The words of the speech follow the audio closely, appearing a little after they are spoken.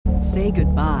Say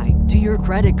goodbye to your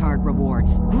credit card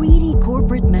rewards. Greedy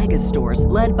corporate mega stores,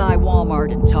 led by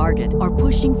Walmart and Target, are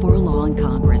pushing for a law in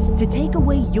Congress to take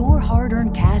away your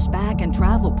hard-earned cash back and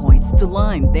travel points to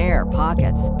line their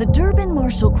pockets. The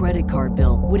Durbin-Marshall credit card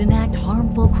bill would enact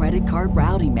harmful credit card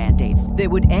routing mandates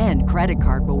that would end credit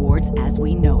card rewards as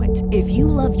we know it. If you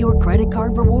love your credit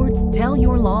card rewards, tell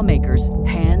your lawmakers,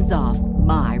 hands off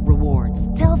my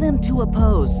rewards. Tell them to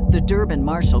oppose the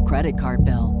Durbin-Marshall credit card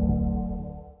bill.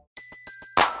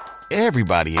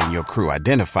 Everybody in your crew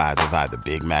identifies as either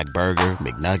Big Mac Burger,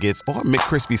 McNuggets, or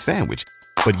McCrispy Sandwich.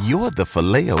 But you're the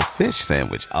Filet-O-Fish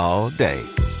Sandwich all day.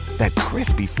 That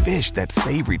crispy fish, that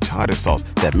savory tartar sauce,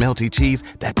 that melty cheese,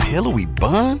 that pillowy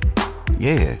bun.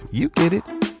 Yeah, you get it.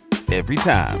 Every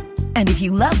time. And if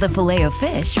you love the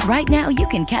Filet-O-Fish, right now you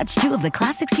can catch two of the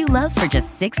classics you love for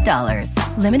just $6.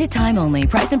 Limited time only.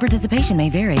 Price and participation may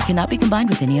vary. Cannot be combined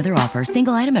with any other offer.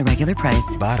 Single item at regular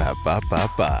price.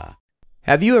 Ba-da-ba-ba-ba.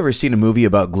 Have you ever seen a movie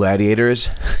about gladiators?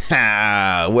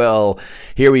 Well,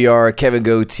 here we are, Kevin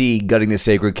Goatee gutting the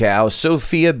sacred cow.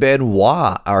 Sophia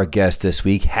Benoit, our guest this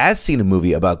week, has seen a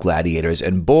movie about gladiators,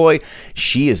 and boy,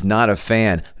 she is not a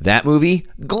fan. That movie?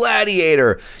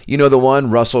 Gladiator. You know the one,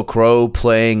 Russell Crowe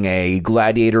playing a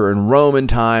gladiator in Roman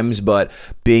times, but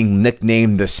being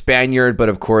nicknamed the Spaniard, but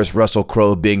of course, Russell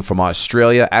Crowe being from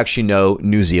Australia. Actually, no,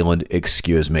 New Zealand,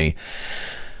 excuse me.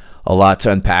 A lot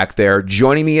to unpack there.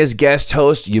 Joining me as guest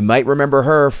host, you might remember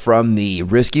her from the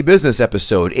Risky Business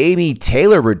episode. Amy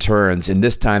Taylor returns, and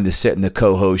this time to sit in the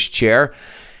co-host chair.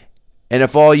 And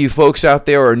if all you folks out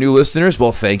there are new listeners,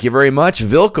 well, thank you very much.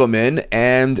 Willkommen.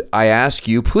 And I ask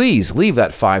you, please leave that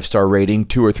 5-star rating,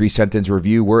 2 or 3 sentence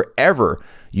review wherever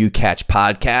you catch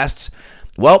podcasts.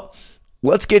 Well,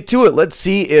 let's get to it. Let's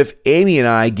see if Amy and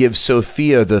I give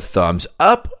Sophia the thumbs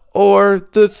up or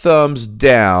the thumbs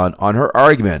down on her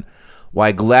argument why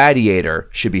Gladiator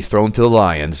should be thrown to the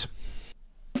lions.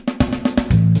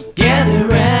 Gather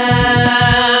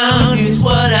round, here's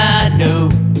what I know.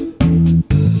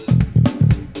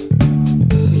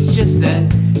 It's just that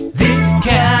this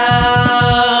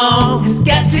cow has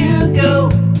got to go.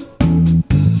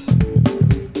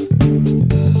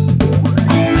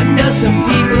 I know some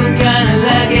people kinda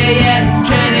like it, yeah, it's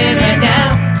trending right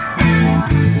now.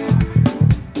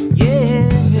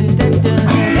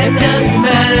 It doesn't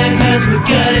matter cause we're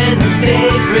gutting the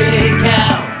sacred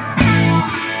cow.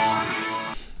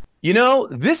 You know,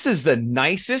 this is the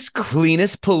nicest,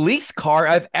 cleanest police car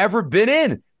I've ever been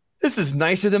in. This is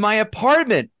nicer than my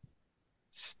apartment.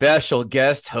 Special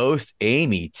guest host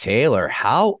Amy Taylor,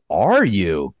 how are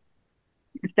you?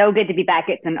 So good to be back.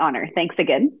 It's an honor. Thanks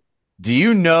again. Do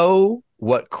you know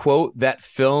what quote that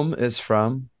film is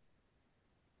from?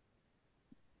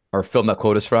 Or film that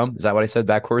quote is from? Is that what I said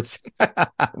backwards?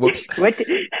 Whoops. What?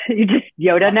 You just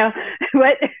Yoda now?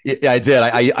 What? Yeah, I did.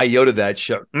 I Yoda that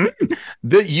show.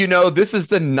 You know, this is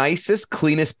the nicest,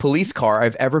 cleanest police car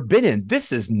I've ever been in.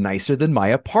 This is nicer than my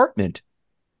apartment.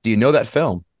 Do you know that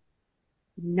film?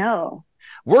 No.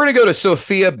 We're going to go to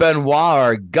Sophia Benoit,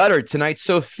 our gutter tonight.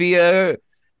 Sophia,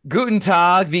 guten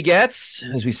Tag, wie geht's?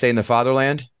 As we say in the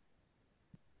fatherland.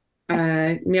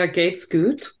 Mir geht's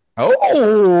gut. Oh,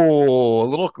 a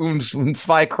little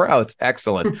zwei Kraut.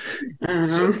 Excellent.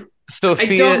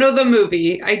 Sophia, I don't know the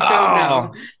movie. I don't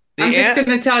know. I'm just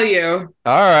going to tell you.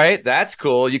 All right. That's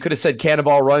cool. You could have said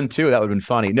Cannonball Run, too. That would have been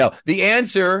funny. No, the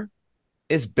answer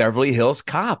is Beverly Hills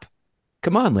Cop.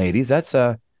 Come on, ladies. That's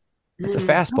a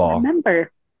fastball. I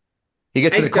remember. He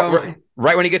gets in the car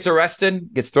right when he gets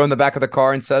arrested, gets thrown in the back of the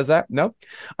car and says that. No.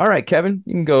 All right, Kevin,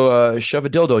 you can go shove a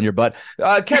dildo in your butt.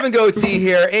 Kevin Goatee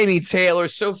here, Amy Taylor,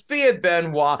 Sophia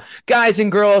Benoit. Guys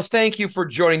and girls, thank you for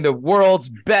joining the world's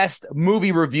best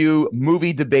movie review,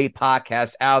 movie debate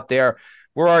podcast out there,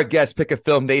 where our guests pick a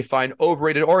film they find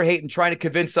overrated or hate and trying to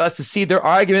convince us to see their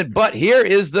argument. But here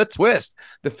is the twist.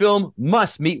 The film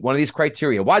must meet one of these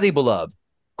criteria. Widely beloved,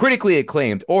 critically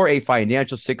acclaimed, or a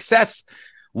financial success.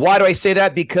 Why do I say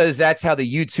that? Because that's how the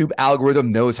YouTube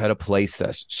algorithm knows how to place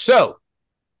us. So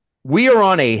we are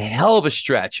on a hell of a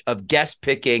stretch of guest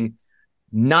picking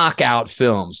knockout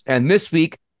films. And this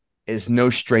week is no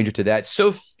stranger to that.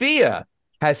 Sophia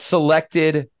has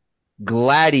selected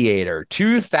Gladiator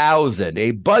 2000,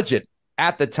 a budget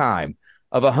at the time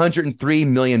of $103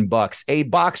 million, a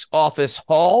box office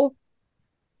haul,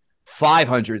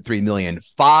 $503 million,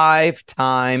 5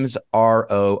 times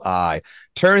ROI.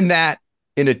 Turn that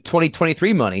into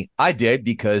 2023 money. I did,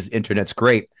 because internet's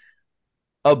great.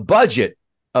 A budget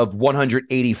of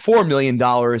 $184 million,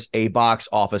 a box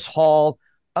office haul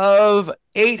of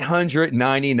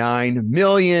 $899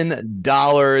 million.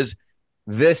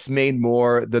 This made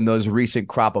more than those recent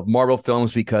crop of Marvel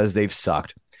films because they've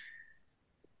sucked.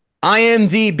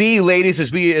 IMDb, ladies,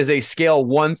 is a scale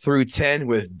 1 through 10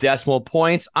 with decimal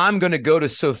points. I'm going to go to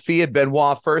Sophia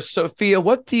Benoit first. Sophia,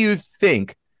 what do you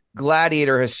think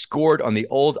Gladiator has scored on the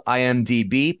old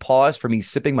IMDb? Pause for me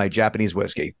sipping my Japanese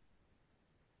whiskey.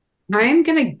 I'm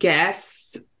going to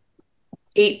guess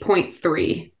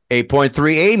 8.3.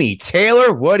 8.3. Amy.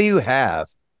 Taylor, what do you have?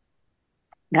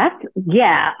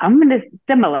 I'm going to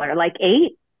similar, like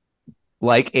 8.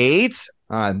 Like 8?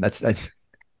 That's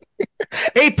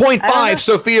 8.5.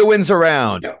 Sophia wins a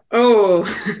round. Oh,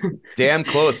 damn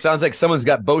close. Sounds like someone's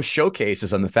got both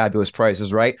showcases on the Fabulous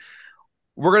Prices, right?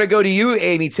 We're going to go to you,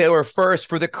 Amy Taylor, first.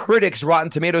 For the critics' Rotten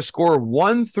Tomatoes score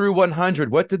 1 through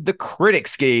 100, what did the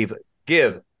critics give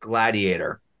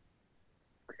Gladiator?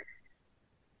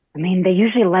 I mean, they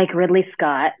usually like Ridley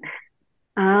Scott.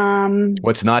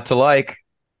 What's not to like?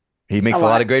 He makes a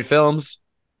lot of great films.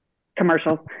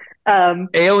 Commercials.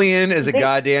 Alien is a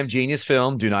goddamn genius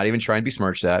film. Do not even try and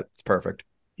besmirch that. It's perfect.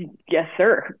 Yes,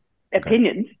 sir.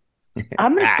 Opinions.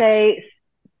 I'm going to say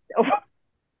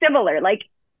similar, like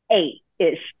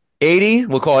 8-ish. 80?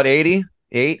 We'll call it 80?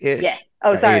 8-ish? Yeah.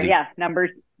 Oh, sorry. 80. Yeah.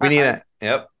 Numbers. We need it.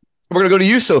 Yep. We're going to go to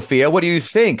you, Sophia. What do you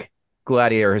think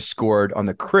Gladiator has scored on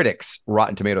the critics'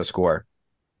 Rotten Tomato score?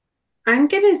 I'm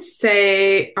going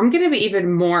to be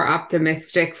even more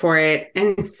optimistic for it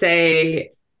and say,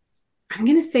 I'm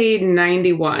going to say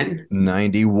 91.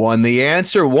 91. The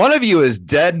answer. One of you is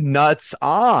dead nuts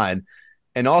on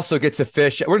and also gets a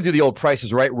fish. We're going to do the old Price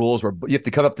is Right rules where you have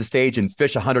to come up the stage and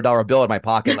fish $100 bill in my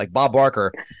pocket like Bob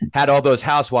Barker had all those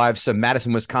housewives from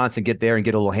Madison, Wisconsin get there and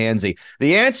get a little handsy.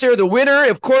 The answer, the winner,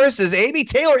 of course, is Amy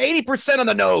Taylor, 80% on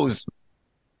the nose.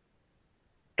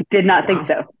 Did not think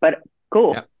so, but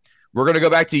cool. Yeah. We're going to go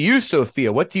back to you,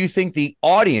 Sophia. What do you think the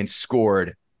audience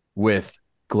scored with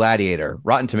Gladiator?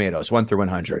 Rotten Tomatoes, 1 through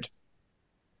 100.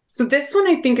 So this one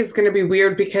I think is going to be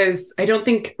weird because I don't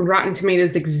think Rotten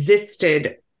Tomatoes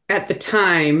existed at the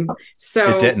time.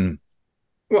 So it didn't.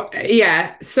 Well,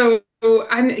 yeah. So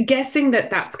I'm guessing that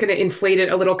that's going to inflate it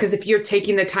a little because if you're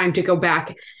taking the time to go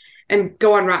back and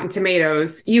go on Rotten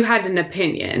Tomatoes, you had an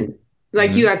opinion.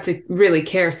 Like you had to really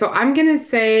care. So I'm going to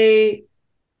say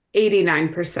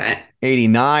 89%.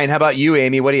 89. How about you,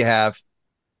 Amy? What do you have?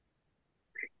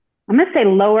 I'm going to say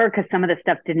lower because some of the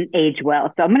stuff didn't age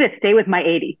well. So I'm going to stay with my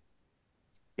 80.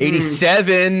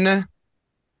 87.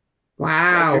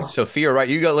 Wow. Sophia, right?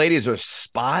 You got ladies are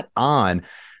spot on.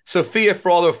 Sophia, for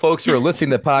all the folks who are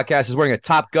listening to the podcast, is wearing a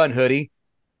Top Gun hoodie.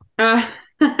 I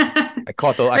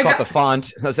caught the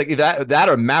font. I was like, that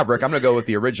or Maverick. I'm going to go with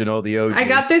the original, the OG. I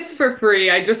got this for free.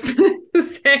 I just wanted to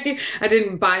say I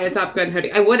didn't buy a Top Gun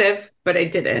hoodie. I would have, but I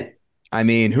didn't. I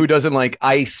mean, who doesn't like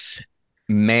Ice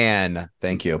Man?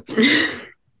 Thank you.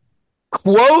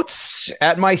 Quotes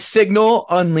at my signal,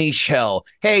 unleash hell.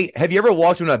 Hey, have you ever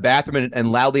walked into a bathroom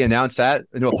and loudly announced that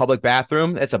into a public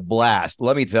bathroom? It's a blast.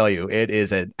 Let me tell you, it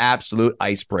is an absolute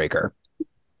icebreaker.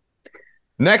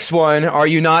 Next one, are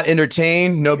you not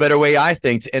entertained? No better way, I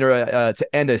think, to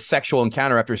end a sexual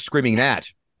encounter after screaming that.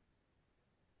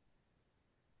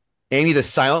 Amy, the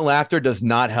silent laughter does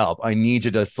not help. I need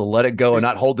you to let it go and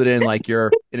not hold it in like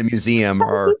you're in a museum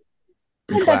or.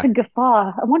 That's a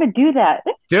guffaw. I want to do that.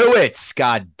 Do it.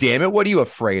 God damn it. What are you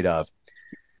afraid of?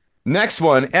 Next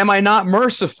one. Am I not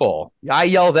merciful? I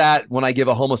yell that when I give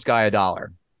a homeless guy $1.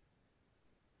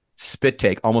 Spit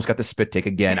take. Almost got the spit take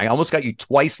again. I almost got you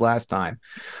twice last time.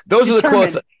 Those are the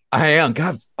quotes. I am.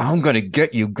 God, I'm going to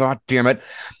get you. God damn it.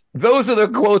 Those are the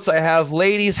quotes I have.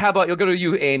 Ladies, how about you'll go to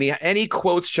you, Amy. Any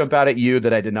quotes jump out at you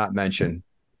that I did not mention?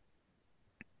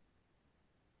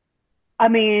 I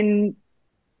mean,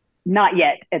 not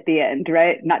yet at the end,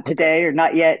 right? Not today or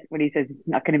not yet when he says he's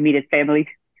not going to meet his family.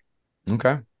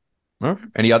 Okay. Well,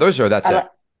 any others or that's it?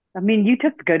 I mean, you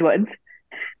took the good ones.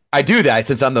 I do that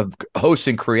since I'm the host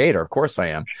and creator. Of course I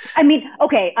am. I mean,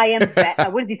 okay, I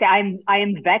am. What did he say? I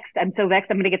am vexed. I'm so vexed.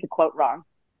 I'm going to get the quote wrong.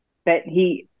 But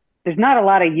there's not a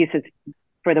lot of uses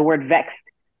for the word vexed.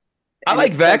 I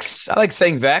like vexed. I like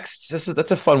saying vexed.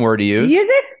 That's a fun word to use. Use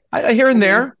it? I here and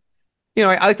there. You know,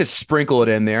 I like to sprinkle it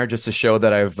in there just to show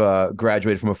that I've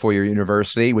graduated from a 4-year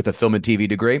university with a film and TV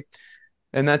degree.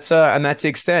 And that's the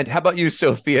extent. How about you,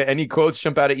 Sophia? Any quotes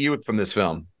jump out at you from this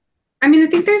film? I mean, I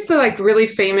think there's the really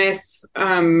famous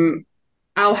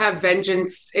I'll have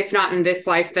vengeance, if not in this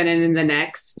life, then in the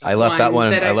next. I left that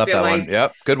one. I left that one.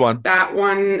 Yep. Good one. That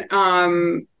one.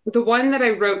 The one that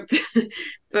I wrote,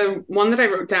 the one that I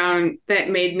wrote down that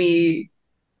made me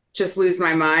just lose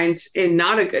my mind in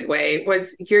not a good way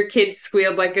was your kid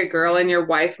squealed like a girl and your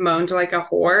wife moaned like a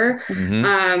whore.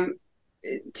 Mm-hmm.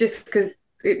 Just because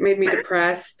it made me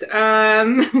depressed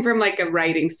from a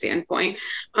writing standpoint.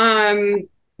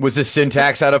 Was the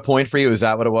syntax out of point for you? Is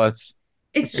that what it was?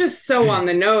 It's just so on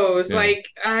the nose. Yeah. Like,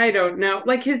 I don't know.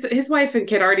 Like his wife and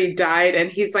kid already died, and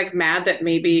he's like mad that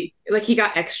maybe like he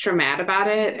got extra mad about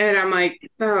it. And I'm like,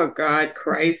 oh God,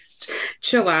 Christ,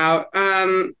 chill out.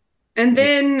 And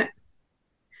then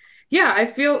yeah, I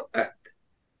feel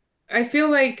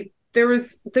like there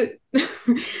was the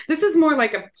this is more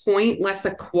like a point, less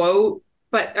a quote,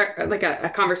 but like a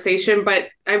conversation. But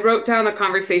I wrote down a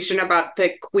conversation about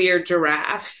the queer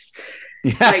giraffes.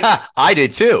 Yeah, like, I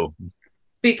did too.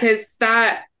 Because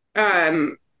that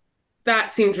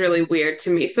seemed really weird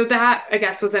to me. So that, I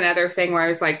guess, was another thing where I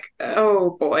was like,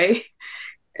 oh boy.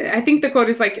 I think the quote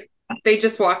is like, they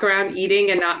just walk around eating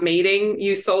and not mating.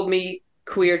 You sold me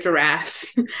queer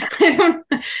giraffes.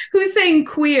 Who's saying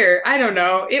queer? I don't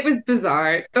know. It was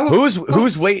bizarre. Who's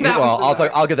waiting? Well,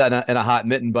 I'll get that in a hot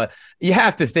mitten, but you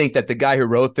have to think that the guy who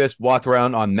wrote this walked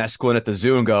around on mescaline at the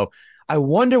zoo and go, I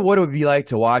wonder what it would be like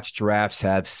to watch giraffes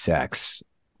have sex.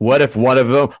 What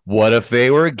if they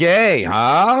were gay,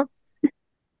 huh?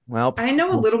 Well, I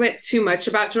know a little bit too much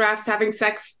about giraffes having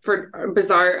sex for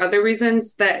bizarre other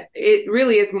reasons that it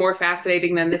really is more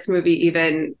fascinating than this movie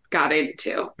even got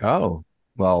into. Oh,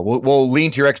 well, we'll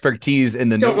lean to your expertise in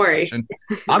the Don't notes worry. section.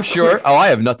 I'm sure. Oh, I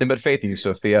have nothing but faith in you,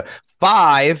 Sophia.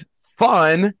 5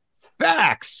 fun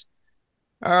facts.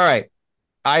 All right.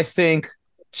 I think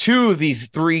 2 of these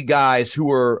 3 guys who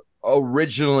were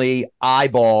originally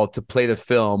eyeballed to play the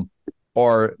film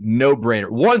are no-brainer.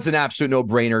 1's an absolute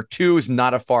no-brainer. 2 is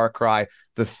not a far cry.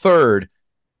 The 3rd,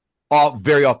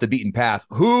 very off the beaten path.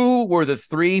 Who were the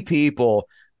 3 people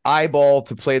eyeballed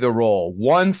to play the role?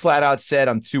 1 flat out said,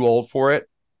 I'm too old for it.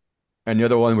 And the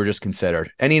other one were just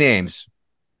considered. Any names?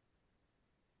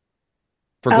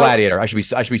 For Gladiator. I should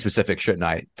be specific, shouldn't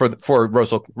I? For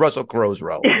Russell Crowe's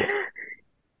role.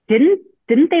 Didn't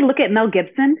they look at Mel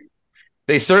Gibson?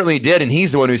 They certainly did, and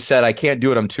he's the one who said, I can't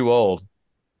do it, I'm too old.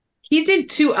 He did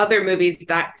 2 other movies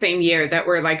that same year that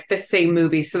were like the same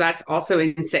movie, so that's also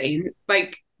insane.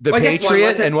 Like The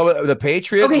Patriot and what the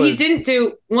Patriot? Okay, he didn't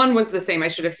do one was the same, I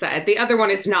should have said. The other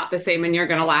one is not the same, and you're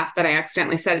gonna laugh that I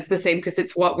accidentally said it's the same because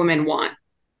it's What Women Want.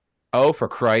 Oh, for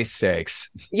Christ's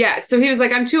sakes. Yeah, so he was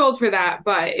like, I'm too old for that,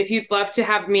 but if you'd love to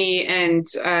have me and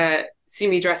see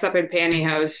me dress up in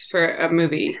pantyhose for a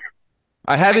movie.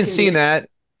 I haven't seen that.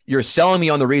 You're selling me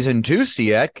on the reason to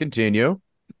see it. Continue.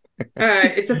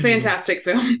 It's a fantastic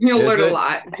film. You'll learn a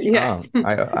lot. Yes. Oh,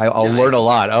 I'll learn a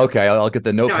lot. Okay, I'll get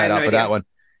the notepad out for that one.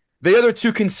 The other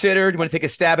 2 considered. You want to take a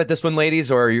stab at this one,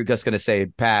 ladies, or are you just going to say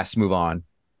pass, move on?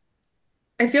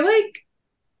 I feel like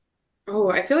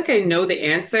I know the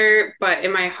answer, but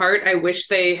in my heart, I wish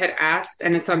they had asked,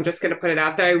 and so I'm just going to put it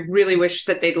out there. I really wish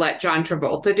that they'd let John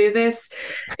Travolta do this.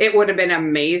 It would have been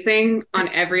amazing on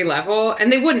every level,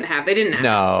 and they wouldn't have. They didn't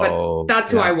ask, but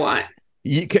that's who I want.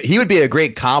 He would be a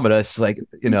great Commodus, like,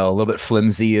 a little bit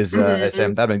flimsy as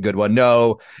him. That'd been a good one.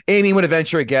 No, Amy, want to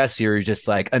venture a guess here? You're just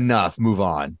like, enough, move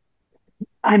on.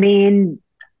 I mean,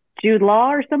 Jude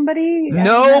Law or somebody?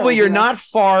 No, but you're not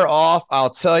far off. I'll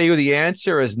tell you, the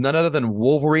answer is none other than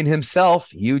Wolverine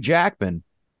himself, Hugh Jackman.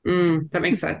 That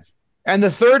makes sense. And the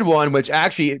 3rd one, which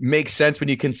actually makes sense when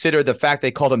you consider the fact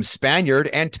they called him Spaniard,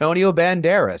 Antonio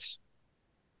Banderas.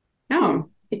 Oh,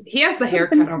 he has the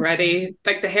haircut already.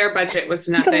 Like the hair budget was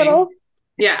nothing.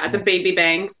 Yeah, the baby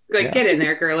bangs. Like, get in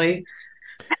there, girly.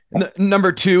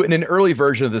 Number 2, in an early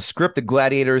version of the script, the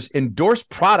gladiators endorsed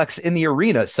products in the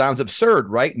arena. Sounds absurd,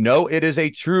 right? No, it is a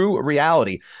true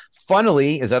reality.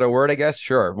 Funnily, is that a word, I guess?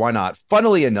 Sure, why not?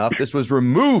 Funnily enough, this was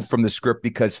removed from the script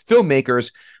because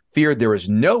filmmakers feared there was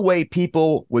no way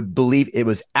people would believe it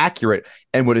was accurate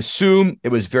and would assume it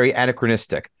was very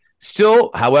anachronistic.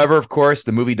 Still, however, of course,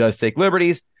 the movie does take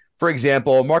liberties. For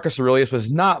example, Marcus Aurelius was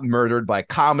not murdered by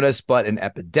Commodus, but an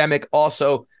epidemic.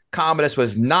 Also, Commodus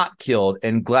was not killed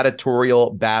in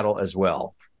gladiatorial battle as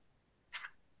well.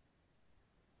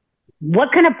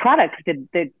 What kind of products did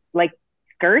they like?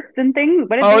 Skirts and things?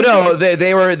 They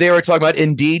were talking about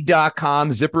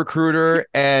Indeed.com, ZipRecruiter,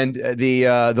 and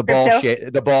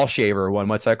the ball shaver one.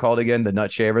 What's that called again? The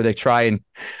nut shaver. They try and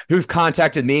who've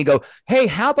contacted me and go, hey,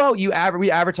 how about we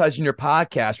advertise in your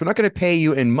podcast? We're not going to pay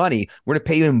you in money. We're going to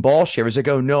pay you in ball shavers. I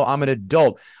go, no, I'm an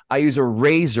adult. I use a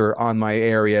razor on my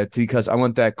area because I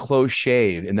want that close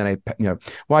shave. And then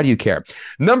why do you care?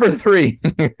 Number 3.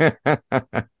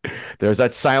 There's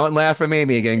that silent laugh from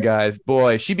Amy again, guys.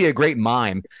 Boy, she'd be a great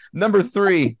mime. Number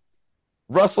 3,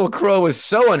 Russell Crowe was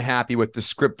so unhappy with the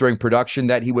script during production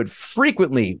that he would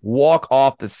frequently walk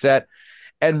off the set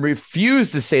and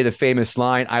refuse to say the famous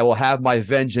line, I will have my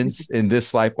vengeance in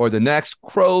this life or the next.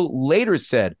 Crowe later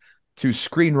said to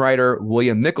screenwriter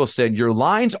William Nicholson, your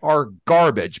lines are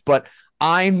garbage, but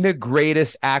I'm the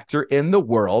greatest actor in the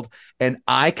world, and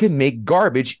I can make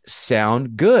garbage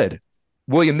sound good.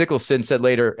 William Nicholson said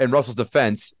later, in Russell's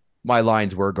defense, my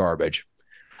lines were garbage.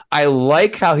 I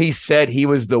like how he said he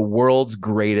was the world's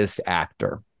greatest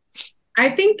actor. I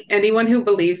think anyone who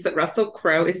believes that Russell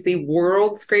Crowe is the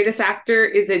world's greatest actor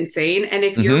is insane. And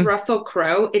if you're Russell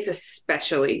Crowe, it's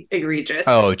especially egregious.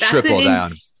 Oh, triple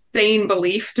down. Insane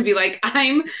belief to be like,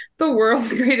 I'm the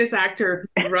world's greatest actor,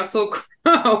 Russell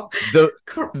Crowe.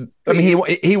 I mean,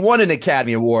 he won an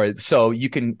Academy Award, so you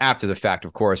can, after the fact,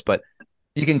 of course, but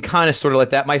you can kind of sort of like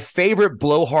that. My favorite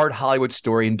blowhard Hollywood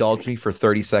story, indulge me for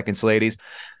 30 seconds, ladies.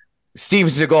 Steven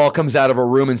Seagal comes out of a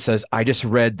room and says, I just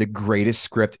read the greatest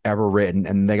script ever written.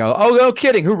 And they go, oh, no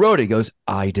kidding. Who wrote it? He goes,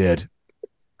 I did.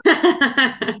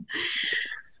 I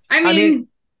mean,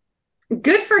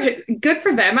 good for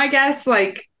them, I guess.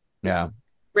 Like, yeah,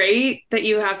 great that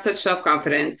you have such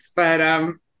self-confidence. But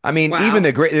I mean, wow. Even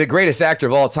the greatest actor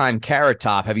of all time, Carrot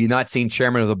Top, have you not seen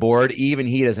Chairman of the Board? Even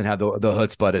he doesn't have the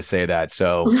chutzpah to say that.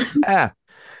 So,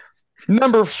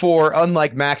 Number 4,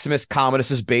 unlike Maximus,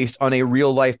 Commodus is based on a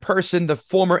real-life person, the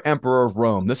former emperor of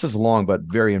Rome. This is long, but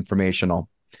very informational.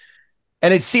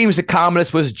 And it seems that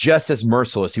Commodus was just as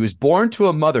merciless. He was born to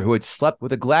a mother who had slept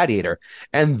with a gladiator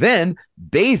and then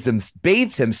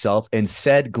bathed himself in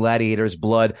said gladiator's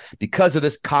blood. Because of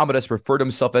this, Commodus referred to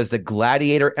himself as the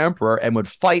Gladiator Emperor and would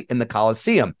fight in the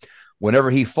Colosseum.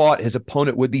 Whenever he fought, his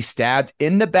opponent would be stabbed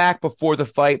in the back before the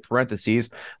fight,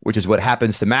 parentheses, which is what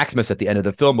happens to Maximus at the end of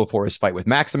the film before his fight with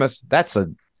Maximus. That's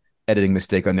an editing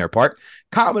mistake on their part.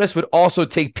 Commodus would also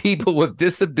take people with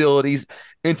disabilities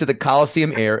into the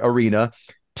Colosseum arena,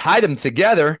 tie them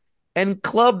together, and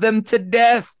club them to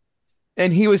death.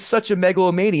 And he was such a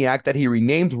megalomaniac that he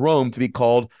renamed Rome to be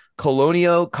called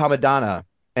Colonia Commodana,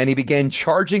 and he began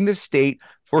charging the state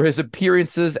for his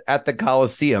appearances at the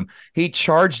Colosseum. He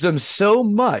charged them so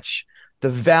much, the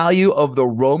value of the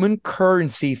Roman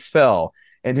currency fell.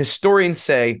 And historians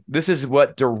say this is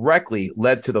what directly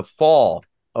led to the fall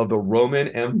of the Roman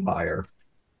Empire.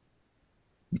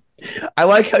 I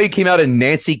like how he came out and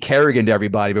Nancy Kerrigan to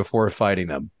everybody before fighting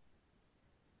them.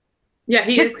 Yeah,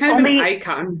 he is kind of an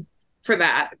icon for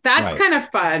that. That's kind of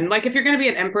fun. Like, if you're going to be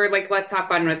an emperor, like, let's have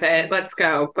fun with it. Let's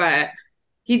go. But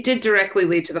he did directly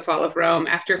lead to the fall of Rome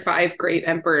after 5 great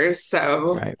emperors.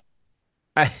 So,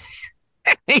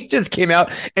 he just came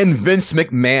out and Vince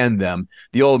McMahon them,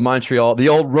 the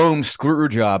old Rome screw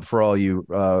job for all you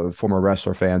former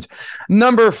wrestler fans.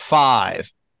 Number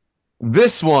 5,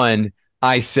 this one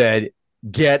I said,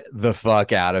 get the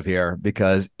fuck out of here,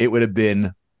 because it would have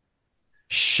been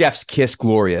chef's kiss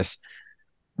glorious.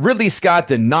 Ridley Scott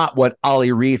did not want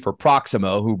Ollie Reed for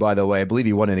Proximo, who, by the way, I believe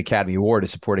he won an Academy Award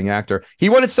as supporting actor. He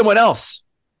wanted someone else.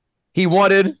 He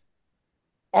wanted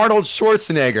Arnold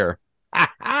Schwarzenegger.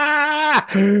 How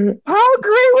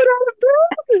great would that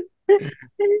have been?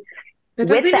 That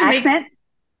doesn't even make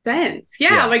sense.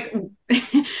 Yeah, like,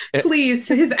 please,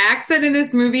 his accent in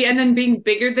this movie and then being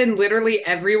bigger than literally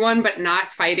everyone, but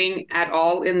not fighting at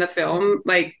all in the film.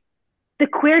 Like, the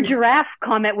queer giraffe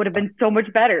comment would have been so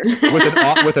much better.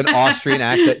 with an Austrian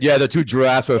accent. Yeah, the 2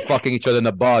 giraffes were fucking each other in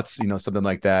the butts, something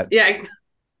like that. Yeah.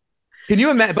 Can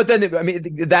you imagine? But then, I mean,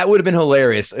 that would have been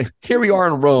hilarious. Here we are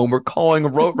in Rome. We're calling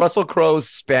Russell Crowe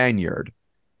Spaniard.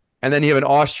 And then you have an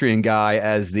Austrian guy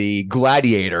as the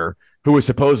Gladiator, who is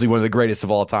supposedly one of the greatest of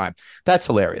all time. That's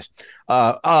hilarious.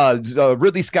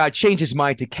 Ridley Scott changed his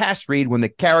mind to cast Reed when the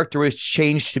character was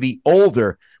changed to be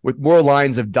older with more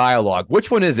lines of dialogue.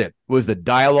 Which one is it? Was the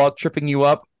dialogue tripping you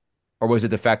up, or was it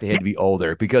the fact that he had to be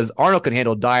older? Because Arnold can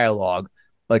handle dialogue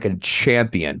like a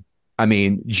champion. I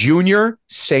mean, Junior,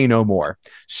 say no more.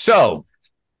 So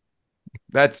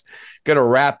that's going to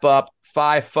wrap up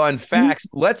 5 fun facts.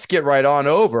 Let's get right on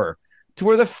over to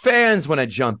where the fans want to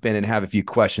jump in and have a few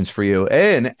questions for you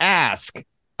and ask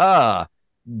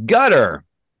Gutter.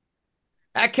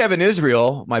 At Kevin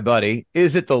Israel, my buddy,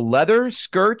 is it the leather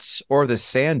skirts or the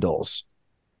sandals?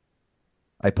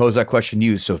 I pose that question to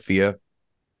you, Sophia.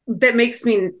 That makes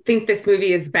me think this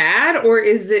movie is bad, or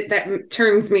is it that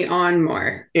turns me on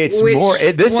more? It's more.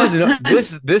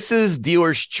 This is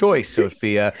dealer's choice,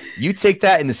 Sophia. You take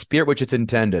that in the spirit which it's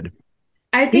intended.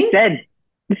 I think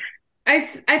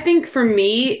I think for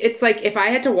me, it's like if I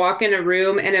had to walk in a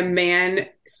room and a man,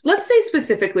 let's say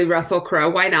specifically Russell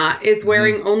Crowe, why not, is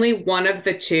wearing only one of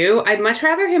the 2, I'd much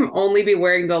rather him only be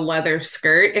wearing the leather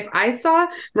skirt. If I saw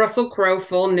Russell Crowe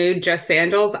full nude, just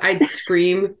sandals, I'd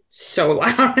scream so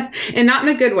loud, and not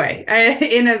in a good way,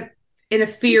 in a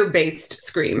fear-based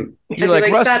scream. You're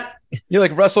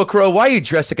like Russell Crowe, why are you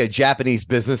dressed like a Japanese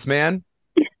businessman?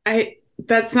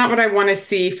 That's not what I want to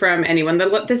see from anyone.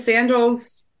 The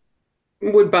sandals,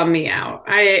 would bum me out.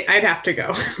 I'd have to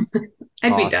go.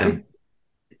 I'd be done.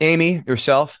 Amy,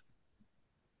 yourself?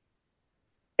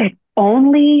 It's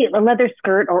only a leather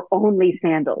skirt or only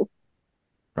sandals.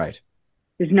 Right.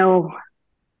 There's no.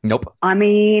 Nope. I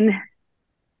mean,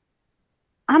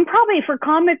 I'm probably for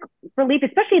comic relief,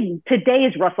 especially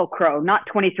today's Russell Crowe, not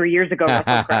 23 years ago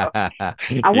Russell Crowe.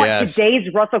 I want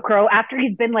today's Russell Crowe after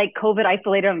he's been like COVID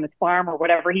isolated on this farm or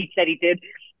whatever he said he did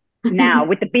now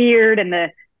with the beard and the,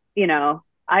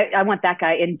 I want that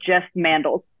guy in just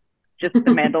mandals, just the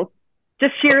mandals,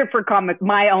 just sheer for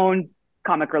my own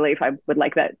comic relief. I would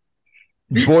like that.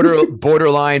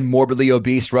 Borderline morbidly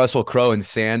obese Russell Crowe in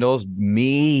sandals.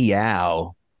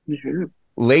 Meow. Mm-hmm.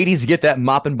 Ladies, get that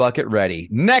mop and bucket ready.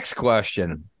 Next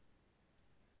question.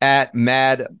 At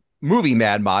Movie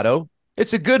Mad Motto,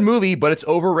 it's a good movie, but it's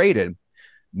overrated.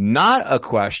 Not a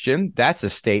question. That's a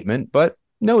statement, but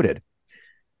noted.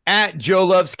 At Joe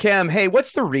Loves Chem, hey,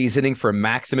 what's the reasoning for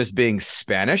Maximus being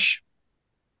Spanish?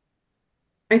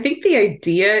 I think the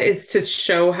idea is to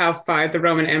show how far the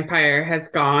Roman Empire has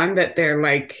gone, that they're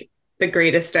like the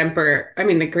greatest emperor. I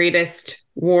mean, the greatest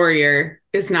warrior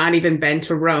is not even been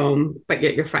to Rome, but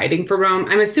yet you're fighting for Rome.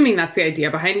 I'm assuming that's the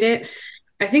idea behind it.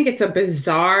 I think it's a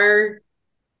bizarre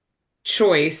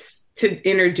choice to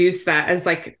introduce that as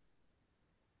like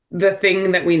the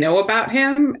thing that we know about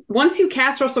him. Once you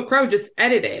cast Russell Crowe, just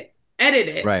edit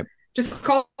it. Right. Just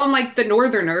call him like the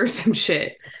Northerner or some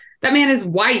shit. That man is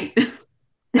white.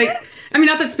 Like, I mean,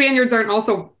 not that Spaniards aren't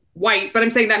also white, but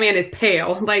I'm saying that man is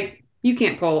pale. Like, you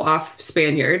can't pull off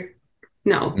Spaniard.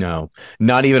 No,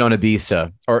 not even on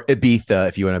Ibiza or Ibiza,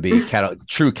 if you want to be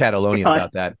true Catalonian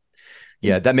about that.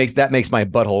 Yeah, that makes my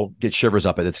butthole get shivers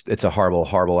up. It's a horrible,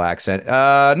 horrible accent.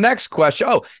 Next question.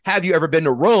 Oh, have you ever been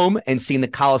to Rome and seen the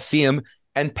Colosseum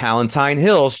and Palatine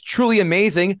Hills? Truly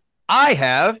amazing. I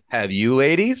have. Have you,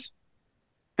 ladies?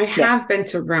 I have been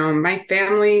to Rome. My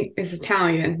family is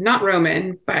Italian, not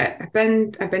Roman, but I've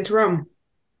been to Rome.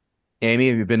 Amy,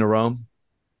 have you been to Rome?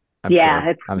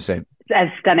 I'm saying it's as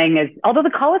stunning as, although the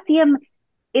Colosseum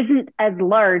isn't as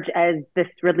large as this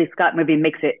Ridley Scott movie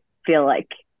makes it feel like.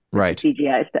 Right.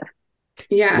 CGI stuff.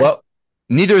 Yeah. Well,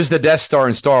 neither is the Death Star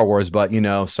in Star Wars, but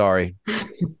sorry.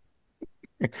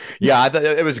 Yeah,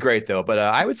 it was great though. But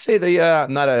I would say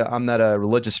I'm not a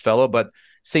religious fellow, but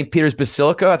St. Peter's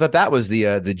Basilica, I thought that was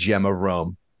the gem of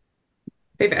Rome.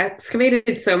 They've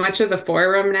excavated so much of the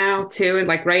forum now too, and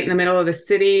like right in the middle of the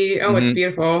city. Oh, It's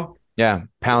beautiful. Yeah,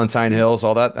 Palatine Hills,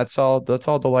 all that. That's all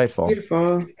delightful.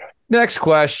 Beautiful. Next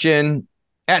question.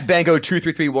 At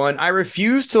Bango2331, I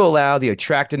refuse to allow the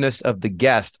attractiveness of the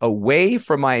guest away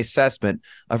from my assessment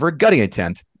of her gutting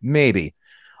attempt. Maybe.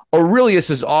 Aurelius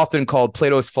is often called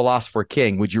Plato's philosopher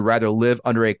king. Would you rather live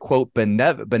under a, quote,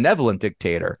 benevolent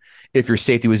dictator if your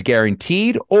safety was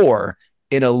guaranteed, or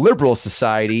in a liberal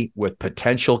society with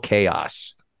potential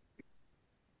chaos?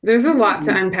 There's a lot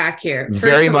to unpack here.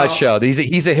 Very much so.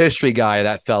 He's a history guy,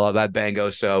 that fella, that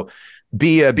Bango. So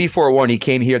be forewarned, he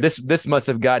came here. This must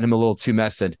have gotten him a little too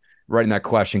messy writing that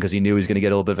question, because he knew he was going to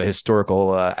get a little bit of a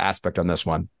historical aspect on this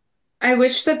one. I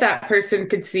wish that person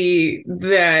could see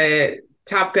the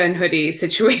Top Gun hoodie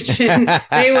situation.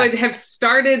 They would have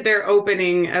started their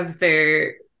opening of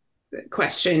their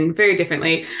question very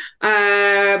differently.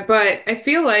 But I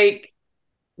feel like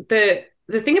the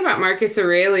thing about Marcus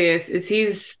Aurelius is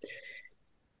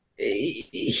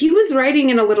he was writing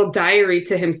in a little diary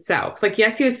to himself. Like,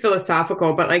 yes, he was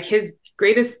philosophical, but like his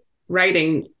greatest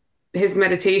writing, his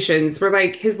meditations were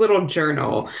like his little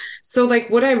journal. So like,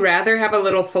 would I rather have a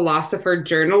little philosopher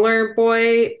journaler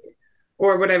boy,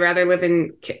 or would I rather live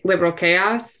in liberal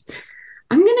chaos?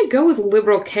 I'm going to go with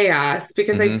liberal chaos,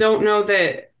 because I don't know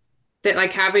that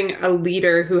like having a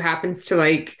leader who happens to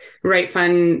like write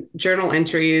fun journal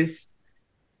entries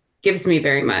gives me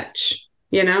very much,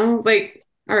 like,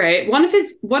 all right. One of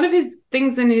his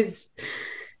things in his,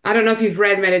 I don't know if you've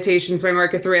read Meditations by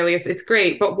Marcus Aurelius. It's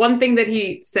great. But one thing that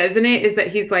he says in it is that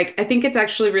he's like, I think it's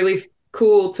actually really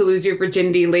cool to lose your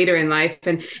virginity later in life.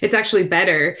 And it's actually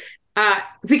better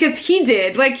because he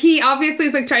did. Like, he obviously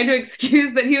is like trying to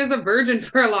excuse that he was a virgin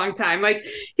for a long time. Like,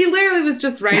 he literally was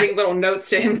just writing little notes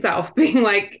to himself, being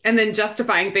like, and then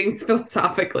justifying things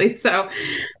philosophically. So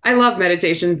I love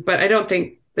Meditations, but I don't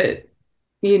think that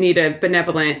you need a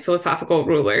benevolent philosophical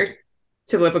ruler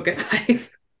to live a good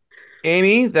life.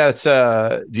 Amy, that's do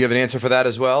you have an answer for that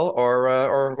as well,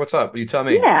 or what's up? You tell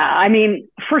me. Yeah, I mean,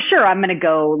 for sure, I'm going to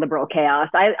go liberal chaos.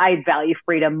 I value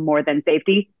freedom more than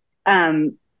safety,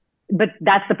 but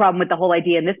that's the problem with the whole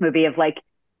idea in this movie of like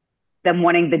them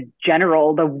wanting the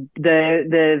general,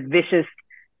 the vicious,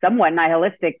 somewhat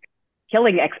nihilistic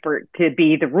killing expert to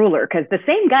be the ruler, because the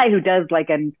same guy who does like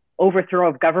an overthrow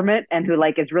of government and who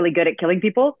like is really good at killing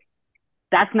people,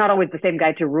 that's not always the same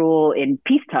guy to rule in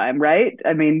peacetime, right?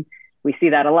 I mean, we see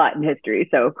that a lot in history.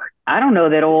 So I don't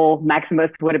know that old Maximus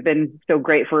would have been so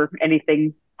great for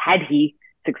anything had he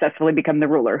successfully become the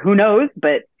ruler. Who knows?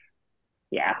 But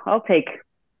yeah, I'll take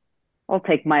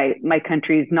my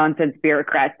country's nonsense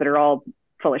bureaucrats that are all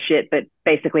full of shit, but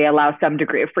basically allow some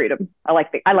degree of freedom. I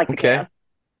like the Okay. chaos.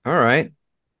 All right.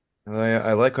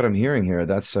 I like what I'm hearing here.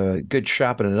 That's good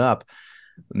chopping it up.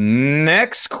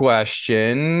 Next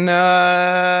question.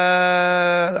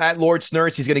 At Lord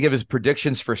Snurts, he's going to give his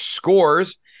predictions for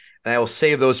scores, and I will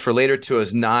save those for later to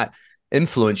us not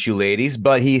influence you ladies.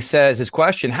 But he says his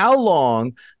question: how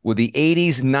long will the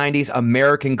 80s, 90s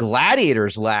American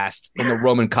gladiators last in the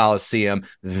Roman Colosseum?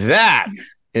 That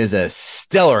is a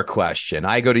stellar question.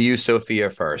 I go to you,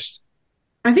 Sophia, first.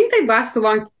 I think they last a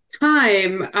long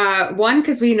time. One,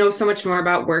 because we know so much more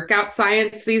about workout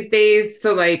science these days.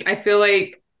 So like, I feel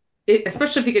like,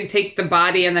 especially if you can take the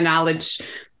body and the knowledge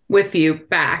with you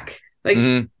back, like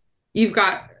you've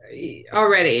got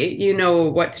already, you know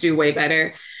what to do way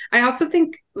better. I also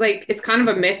think like it's kind of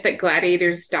a myth that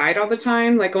gladiators died all the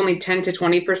time. Like only 10 to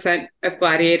 20% of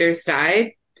gladiators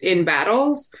died in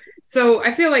battles. So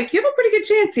I feel like you have a pretty good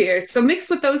chance here. So mixed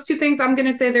with those two things, I'm going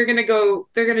to say they're going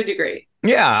to do great.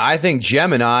 Yeah, I think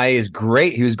Gemini is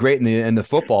great. He was great in the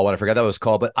football, what I forgot that was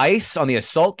called. But Ice on the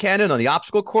assault cannon on the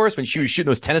obstacle course when she was shooting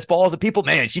those tennis balls at people,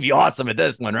 man, she'd be awesome at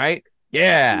this one, right?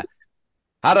 Yeah.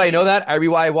 How did I know that?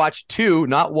 I watched two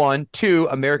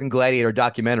American Gladiator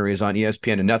documentaries on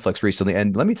ESPN and Netflix recently,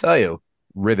 and let me tell you,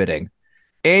 riveting.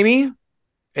 Amy,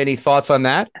 any thoughts on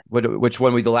that? Which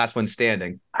one was the last one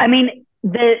standing? I mean,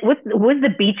 was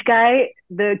the beach guy,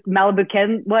 the Malibu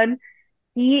Ken one?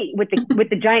 He with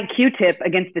the giant Q-tip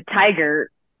against the tiger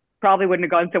probably wouldn't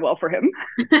have gone so well for him.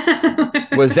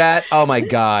 Was that? Oh my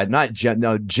God!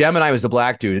 Gemini was the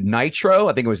black dude. Nitro,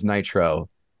 I think it was Nitro.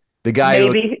 The guy,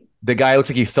 maybe. The guy looks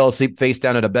like he fell asleep face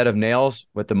down at a bed of nails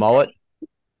with the mullet.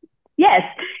 Yes,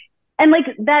 and like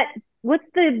that. What's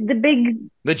the big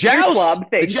joust?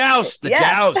 Thing? The joust.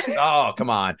 Oh, come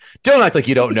on! Don't act like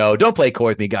you don't know. Don't play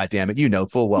coy with me, goddammit. You know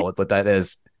full well what that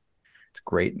is. It's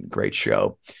great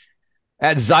show.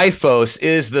 At Zyphos,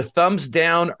 is the thumbs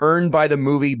down earned by the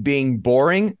movie being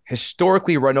boring,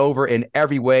 historically run over in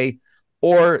every way,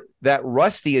 or that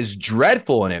Rusty is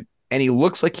dreadful in it and he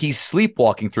looks like he's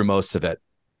sleepwalking through most of it?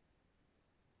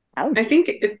 I think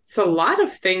it's a lot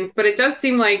of things, but it does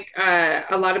seem like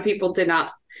a lot of people did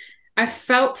not. I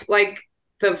felt like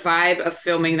the vibe of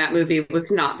filming that movie was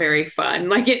not very fun.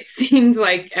 Like it seemed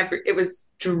like it was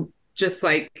just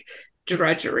like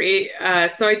drudgery.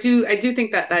 So I do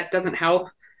think that doesn't help.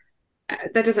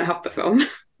 That doesn't help the film. It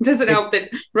doesn't help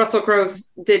that Russell Crowe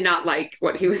did not like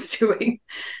what he was doing.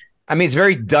 I mean, it's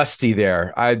very dusty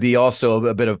there. I'd be also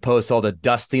a bit opposed to all the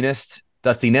dustiness,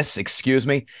 excuse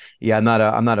me. Yeah, I'm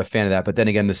not a fan of that. But then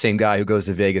again, the same guy who goes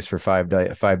to Vegas for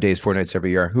 5 days, 4 nights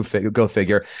every year. Go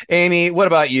figure. Amy, what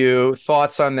about you?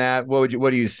 Thoughts on that? What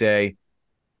do you say?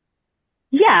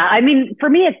 Yeah, I mean, for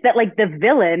me, it's that like the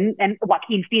villain, and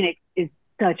Joaquin Phoenix is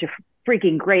such a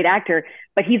freaking great actor,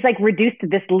 but he's like reduced to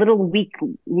this little weak,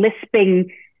 lisping,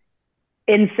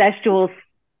 incestuous,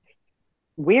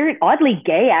 weird, oddly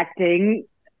gay acting.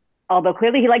 Although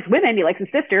clearly he likes women, he likes his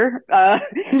sister.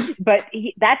 But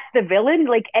that's the villain.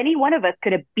 Like any one of us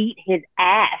could have beat his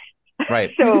ass.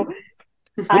 Right. So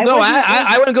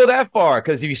I wouldn't go that far,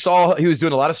 because if you saw, he was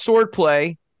doing a lot of sword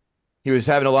play. He was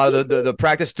having a lot of the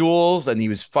practice duels, and he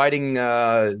was fighting,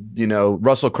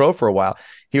 Russell Crowe for a while.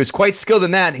 He was quite skilled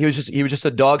in that. He was just a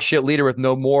dog shit leader with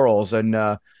no morals and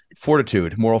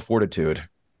moral fortitude.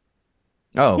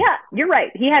 Oh, yeah, you're right.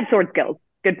 He had sword skills.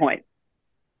 Good point.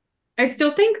 I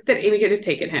still think that Amy could have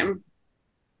taken him.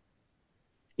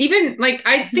 Even like,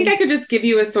 I think I could just give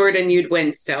you a sword and you'd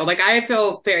win still. Like, I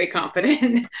feel very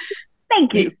confident.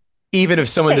 Thank you. Even if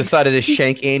someone decided to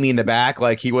shank Amy in the back,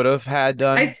 like he would have had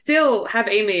done. I still have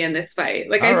Amy in this fight.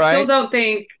 Like, All right. Still don't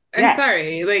think. I'm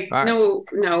sorry. Like, right. No.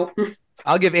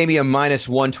 I'll give Amy a minus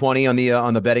 120 on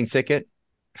the betting ticket.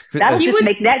 That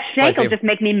shank will just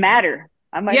make me madder.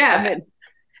 I'm in.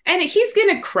 And he's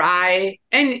gonna cry,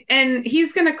 and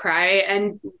he's gonna cry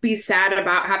and be sad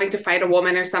about having to fight a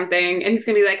woman or something, and he's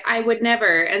gonna be like, "I would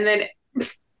never." And then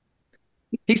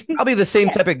he's probably the same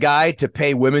type of guy to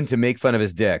pay women to make fun of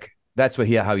his dick. That's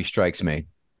how he strikes me.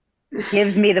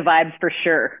 Gives me the vibes for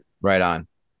sure. Right on.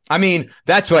 I mean,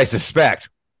 that's what I suspect.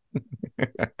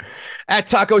 At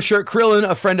Taco Shirt Krillin,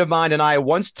 a friend of mine and I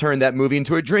once turned that movie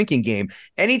into a drinking game.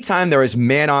 Anytime there was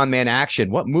man-on-man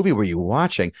action, what movie were you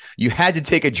watching? You had to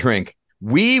take a drink.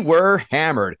 We were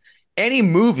hammered. Any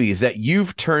movies that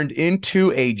you've turned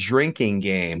into a drinking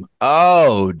game?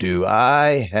 Oh, do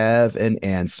I have an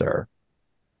answer?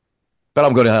 But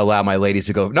I'm going to allow my ladies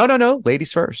to go. No.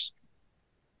 Ladies first.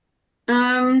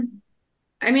 I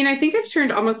mean, I think I've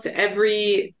turned almost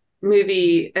every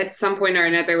movie at some point or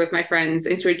another with my friends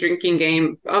into a drinking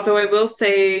game. Although I will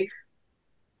say,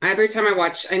 every time I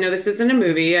watch, I know this isn't a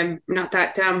movie, I'm not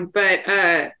that dumb, but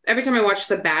every time I watch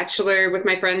The Bachelor with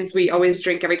my friends, we always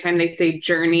drink every time they say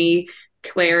journey,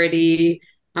 clarity,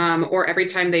 or every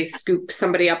time they scoop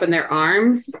somebody up in their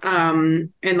arms, and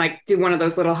like do one of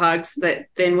those little hugs that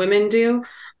thin women do.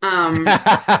 That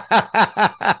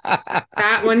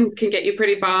one can get you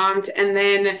pretty bombed. And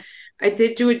then I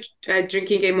did do a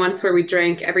drinking game once where we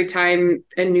drank every time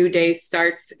a new day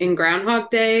starts in Groundhog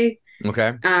Day.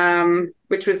 Okay.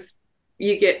 Which was,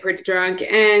 you get pretty drunk.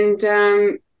 And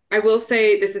I will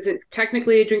say this isn't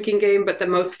technically a drinking game, but the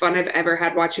most fun I've ever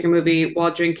had watching a movie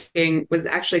while drinking was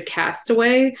actually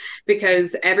Castaway,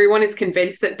 because everyone is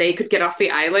convinced that they could get off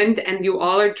the island and you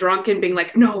all are drunk and being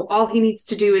like, no, all he needs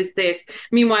to do is this.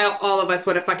 Meanwhile, all of us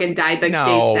would have fucking died like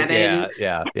day 7.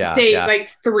 Yeah. Day like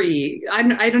 3.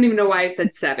 I don't even know why I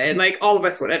said 7. Like all of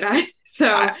us would have died.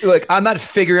 So look, I'm not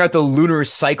figuring out the lunar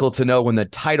cycle to know when the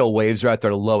tidal waves are at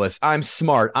their lowest. I'm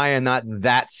smart. I am not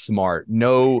that smart.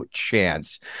 No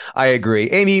chance. I agree.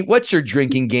 Amy, what's your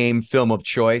drinking game film of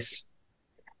choice?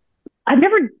 I've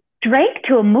never drank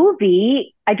to a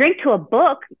movie. I drank to a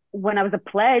book when I was a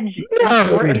pledge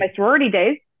in my sorority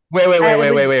days. Wait.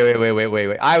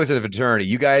 I was at a fraternity.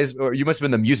 You guys, or you must have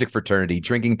been the music fraternity,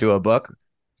 drinking to a book.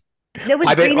 That was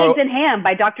Green Eggs and Ham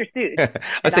by Dr. Seuss.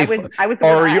 I was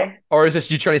or is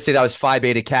this you trying to say that was Phi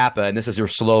Beta Kappa and this is your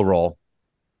slow roll?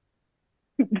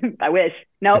 I wish.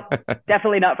 Nope,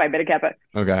 definitely not Phi Beta Kappa.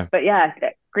 Okay. But yeah,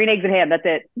 Green Eggs and Ham, that's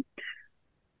it.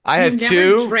 I have never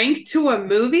two. Drank to a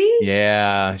movie?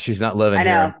 Yeah, she's not living I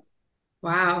know. here.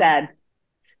 Wow. Sad.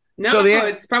 No,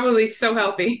 it's probably so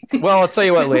healthy. Well, I'll tell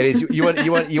you what, ladies. You want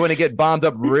to get bombed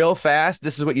up real fast?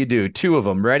 This is what you do. 2 of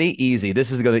them. Ready? Easy.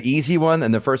 This is the easy one,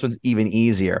 and the first one's even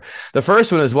easier. The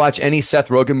first one is watch any Seth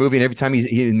Rogen movie, and every time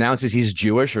he announces he's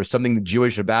Jewish or something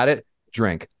Jewish about it,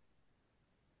 drink.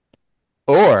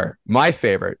 Or my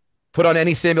favorite, put on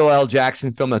any Samuel L.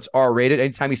 Jackson film that's R-rated.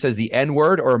 Anytime he says the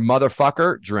N-word or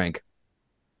motherfucker, drink.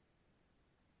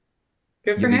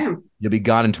 Good for him. You'll be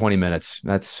gone in 20 minutes.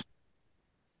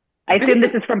 I assume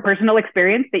this is from personal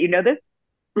experience that you know this.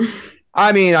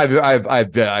 I mean, I've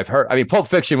heard. I mean, Pulp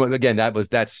Fiction. Again,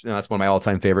 that's one of my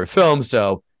all-time favorite films.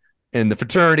 So, in the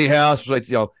fraternity house, like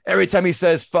every time he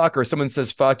says "fuck" or someone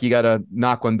says "fuck," you gotta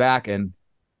knock one back. And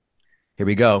here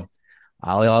we go.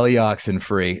 Ollie oxen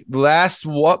free. That's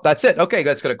it. Okay,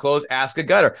 that's gonna close. Ask a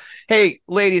Gutter. Hey,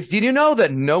 ladies, did you know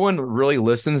that no one really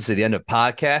listens to the end of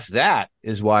podcasts? That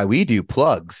is why we do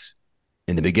plugs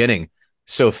in the beginning.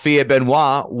 Sophia,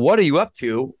 Benoit, what are you up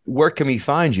to? Where can we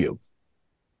find you?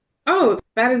 Oh,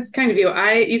 that is kind of you.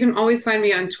 You can always find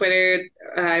me on Twitter.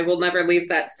 I will never leave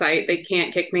that site. They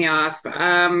can't kick me off.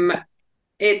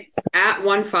 It's at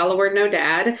one follower, no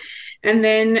dad. And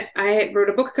then I wrote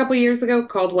a book a couple years ago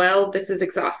called Well, This Is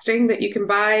Exhausting, that you can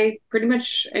buy pretty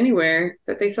much anywhere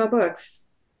that they sell books,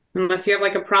 unless you have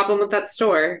like a problem with that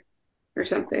store or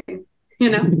something,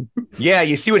 Yeah,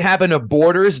 you see what happened to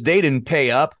Borders? They didn't pay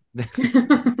up.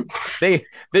 They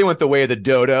went the way of the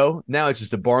dodo. Now it's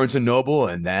just a Barnes and Noble,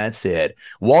 and that's it.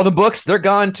 Walden Books, they're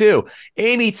gone too.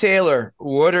 Amy Taylor,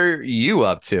 what are you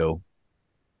up to?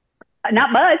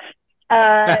 Not much.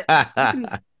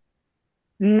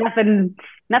 Nothing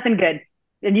good.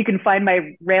 And you can find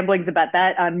my ramblings about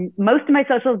that. Most of my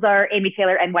socials are Amy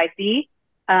Taylor NYC,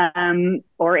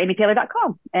 or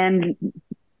amytaylor.com, and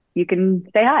you can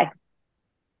say hi.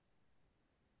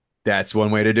 That's one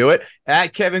way to do it.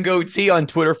 At Kevin Goatee on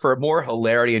Twitter for more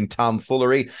hilarity and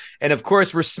tomfoolery. And of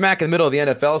course, we're smack in the middle of the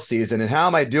NFL season. And how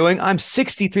am I doing? I'm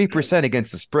 63%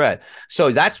 against the spread.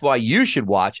 So that's why you should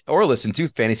watch or listen to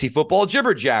Fantasy Football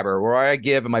Jibber Jabber, where I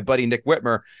give my buddy Nick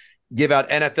Whitmer give out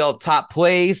NFL top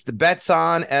plays, the bets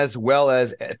on, as well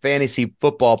as fantasy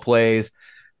football plays.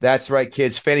 That's right,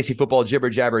 kids. Fantasy Football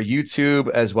Jibber Jabber YouTube,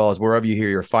 as well as wherever you hear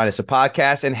your finest of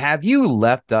podcasts. And have you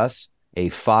left us a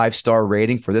 5-star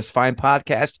rating for this fine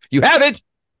podcast? You haven't?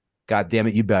 God damn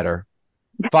it, you better.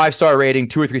 5-star rating,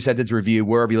 2 or 3 sentence review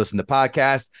wherever you listen to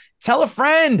podcasts. Tell a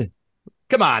friend.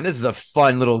 Come on, this is a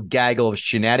fun little gaggle of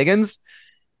shenanigans.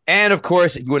 And of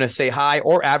course, if you want to say hi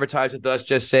or advertise with us,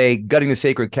 just say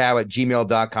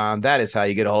guttingthesacredcow@gmail.com. That is how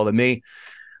you get a hold of me.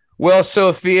 Well,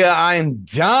 Sophia, I am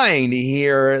dying to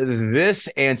hear this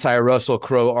anti-Russell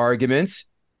Crowe argument.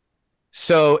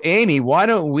 So, Amy, why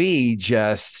don't we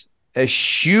just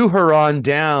eschew her on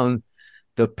down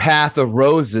The Path of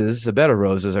Roses, a bed of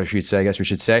roses, I guess we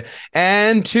should say,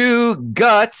 and to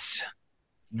gut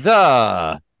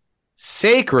the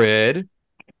sacred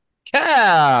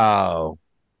cow.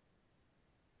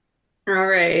 All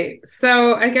right.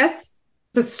 So I guess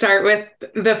to start with,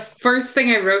 the first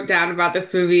thing I wrote down about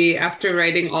this movie after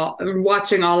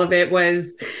watching all of it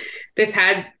was this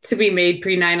had to be made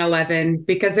pre 9/11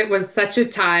 because it was such a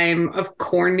time of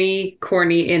corny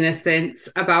innocence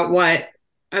about what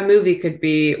a movie could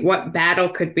be, what battle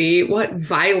could be, what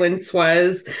violence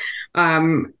was.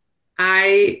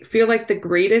 I feel like the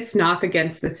greatest knock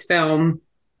against this film,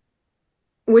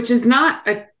 which is not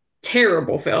a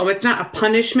terrible film, it's not a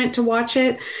punishment to watch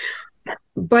it,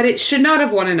 but it should not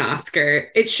have won an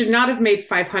Oscar. It should not have made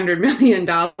 $500 million.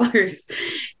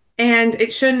 And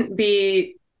it shouldn't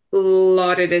be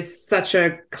lauded as such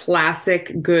a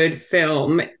classic good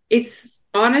film. It's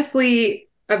honestly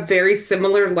a very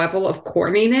similar level of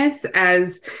corniness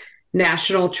as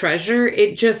National Treasure.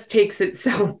 It just takes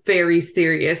itself very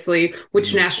seriously,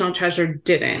 which National Treasure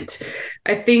didn't.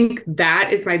 I think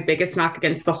that is my biggest knock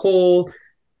against the whole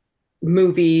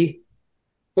movie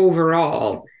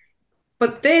overall.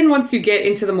 But then once you get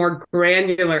into the more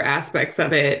granular aspects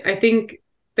of it, I think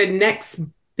the next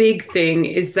big thing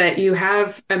is that you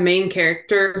have a main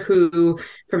character who,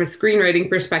 from a screenwriting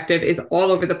perspective, is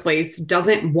all over the place,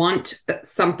 doesn't want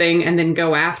something and then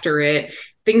go after it.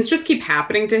 Things just keep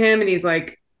happening to him and he's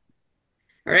like,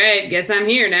 all right, guess I'm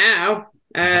here now.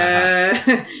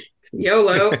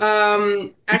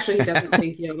 YOLO. Actually, he doesn't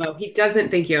think YOLO. He doesn't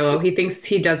think YOLO. He thinks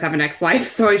he does have a next life,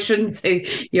 so I shouldn't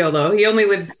say YOLO. He only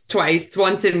lives twice,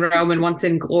 once in Rome and once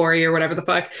in glory or whatever the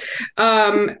fuck.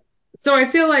 So I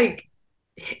feel like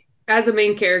as a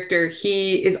main character,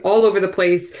 he is all over the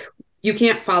place. You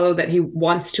can't follow that he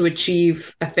wants to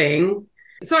achieve a thing.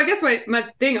 So I guess my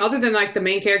thing, other than like the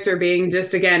main character being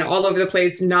just, again, all over the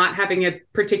place, not having a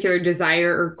particular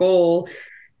desire or goal,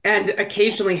 and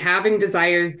occasionally having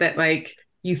desires that like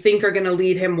you think are going to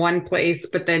lead him one place,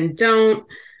 but then don't,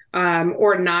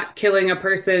 or not killing a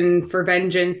person for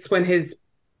vengeance when his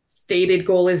stated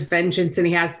goal is vengeance and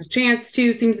he has the chance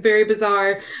to, seems very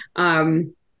bizarre.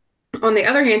 On the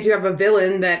other hand, you have a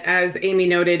villain that, as Amy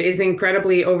noted, is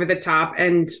incredibly over the top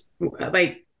and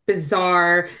like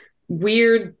bizarre,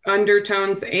 weird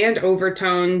undertones and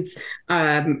overtones.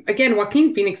 Again,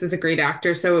 Joaquin Phoenix is a great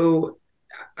actor, so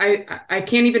I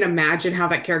can't even imagine how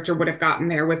that character would have gotten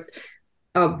there with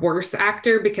a worse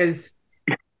actor, because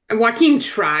Joaquin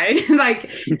tried. Like,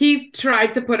 he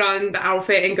tried to put on the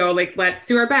outfit and go like, let's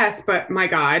do our best, but my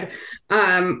God.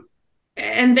 And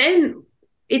then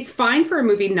it's fine for a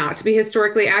movie not to be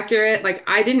historically accurate. Like,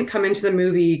 I didn't come into the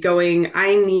movie going,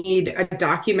 I need a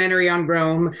documentary on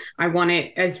Rome. I want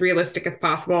it as realistic as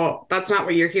possible. That's not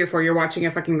what you're here for. You're watching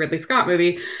a fucking Ridley Scott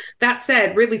movie. That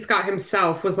said, Ridley Scott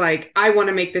himself was like, I want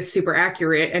to make this super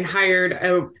accurate, and hired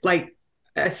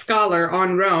a scholar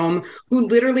on Rome who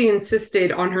literally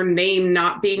insisted on her name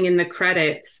not being in the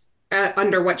credits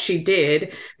under what she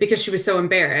did because she was so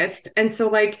embarrassed. And so,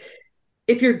 like,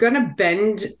 if you're going to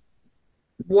bend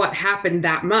what happened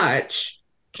that much,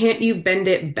 can't you bend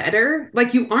it better?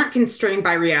 Like, you aren't constrained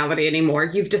by reality anymore.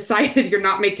 You've decided you're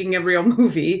not making a real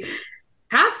movie.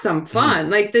 Have some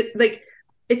fun. Like,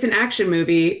 it's an action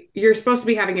movie. You're supposed to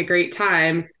be having a great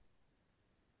time.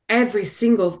 Every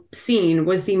single scene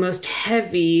was the most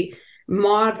heavy,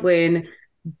 maudlin,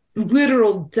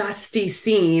 literal dusty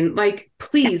scene. Like,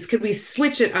 please, could we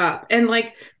switch it up? And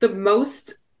like, the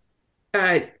most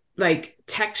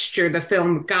texture the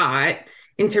film got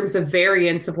in terms of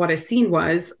variance of what a scene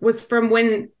was from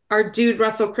when our dude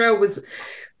Russell Crowe was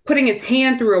putting his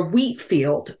hand through a wheat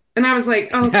field. And I was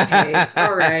like, okay,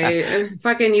 all right.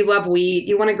 Fucking, you love wheat.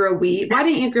 You want to grow wheat. Why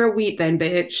didn't you grow wheat then,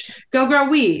 bitch? Go grow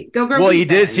wheat. Go grow wheat. Well, he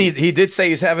did say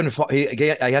he's having fun.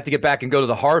 I have to get back and go to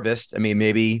the harvest. I mean,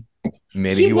 maybe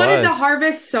he wanted the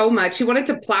harvest so much. He wanted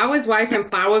to plow his wife and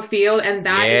plow a field, and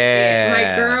that is it.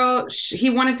 My girl, he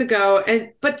wanted to go,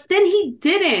 but then he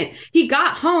didn't. He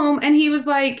got home and he was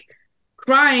like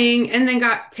crying, and then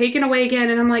got taken away again.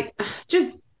 And I'm like,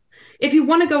 just, if you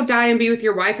want to go die and be with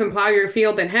your wife and plow your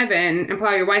field in heaven and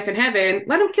plow your wife in heaven,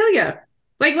 let him kill you.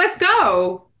 Like, let's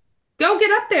go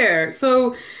get up there.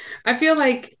 So I feel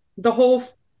like the whole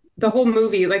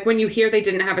movie, like, when you hear they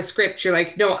didn't have a script, you're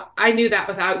like, no, I knew that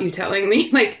without you telling me.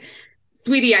 Like,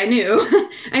 sweetie, I knew.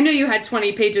 I knew you had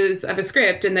 20 pages of a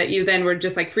script and that you then were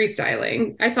just like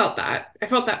freestyling. I felt that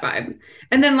vibe.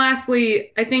 And then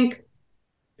lastly, I think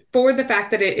for the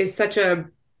fact that it is such a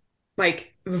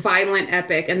like violent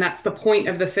epic, and that's the point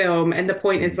of the film, and the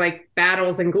point is like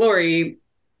battles and glory,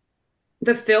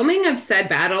 the filming of said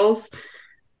battles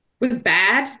was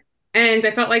bad. And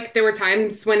I felt like there were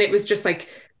times when it was just like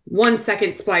 1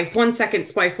 second splice, 1 second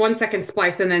splice, 1 second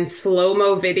splice, and then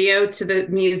slow-mo video to the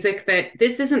music that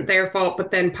this isn't their fault,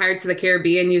 but then Pirates of the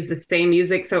Caribbean used the same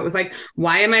music. So it was like,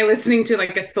 why am I listening to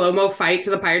like a slow-mo fight to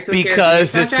the Pirates of the Caribbean?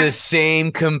 Because it's the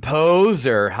same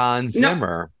composer, Hans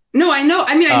Zimmer. No, I know.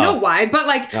 I mean, I know why, but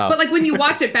like when you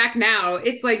watch it back now,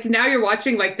 it's like now you're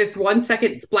watching like this 1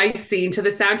 second splice scene to the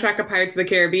soundtrack of Pirates of the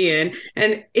Caribbean,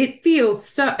 and it feels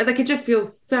so like it just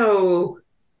feels so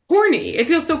corny. It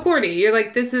feels so corny. You're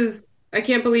like, I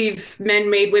can't believe men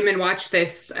made women watch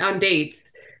this on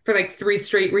dates for like 3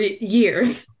 straight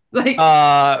years. Like,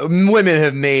 women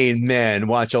have made men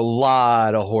watch a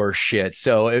lot of horse shit.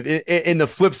 So in the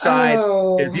flip side,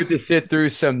 if you have to sit through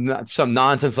some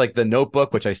nonsense like The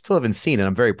Notebook, which I still haven't seen, and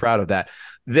I'm very proud of that,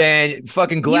 then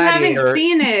fucking Gladiator. You haven't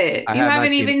seen it. You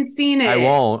haven't even seen it. I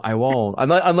won't.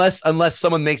 Unless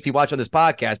someone makes me watch on this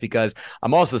podcast, because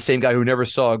I'm also the same guy who never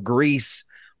saw Grease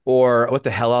or what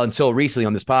the hell until recently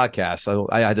on this podcast. So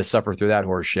I had to suffer through that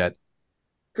horse shit.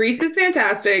 Grease is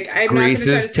fantastic. Grease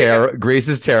is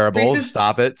terrible.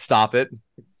 Stop it.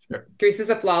 Grease is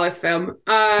a flawless film.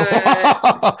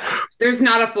 There's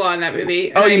not a flaw in that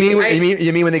movie. Oh, you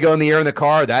mean when they go in the air in the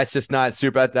car? That's just not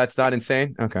super. That's not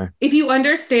insane. Okay. If you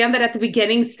understand that at the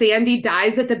beginning, Sandy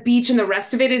dies at the beach and the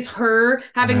rest of it is her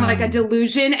having like a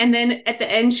delusion, and then at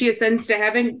the end she ascends to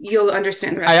heaven, you'll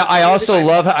understand the rest. I also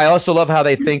love how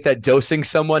they think that dosing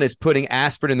someone is putting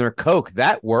aspirin in their Coke.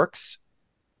 That works.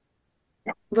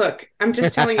 Look, I'm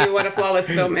just telling you what a flawless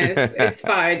film is. It's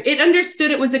fine. It understood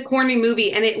it was a corny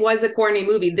movie, and it was a corny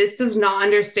movie. This does not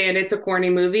understand it's a corny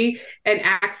movie and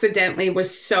accidentally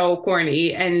was so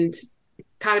corny and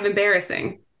kind of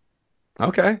embarrassing.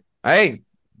 Okay. Hey.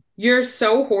 You're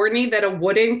so horny that a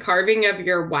wooden carving of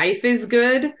your wife is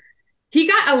good. He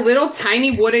got a little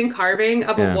tiny wooden carving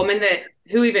of a woman that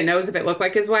who even knows if it looked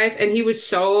like his wife, and he was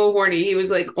so horny. He was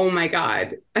like, oh my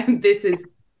God, this is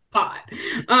hot.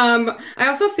 I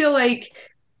also feel like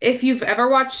if you've ever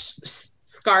watched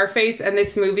Scarface and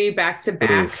this movie back to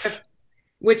back,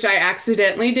 which I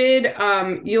accidentally did,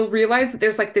 you'll realize that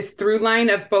there's like this through line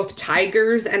of both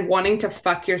tigers and wanting to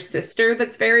fuck your sister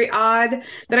that's very odd,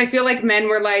 that I feel like men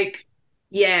were like,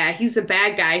 yeah, he's a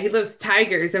bad guy. He loves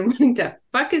tigers and wanting to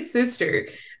fuck his sister.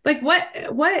 Like,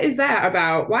 what is that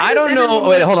about? Why? I don't know.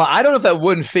 Wait, hold on. I don't know if that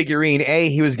wooden figurine, A,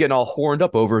 he was getting all horned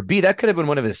up over. B, that could have been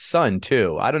one of his son,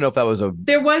 too. I don't know if that was a...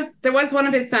 There was one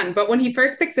of his son, but when he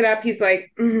first picks it up, he's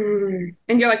like, and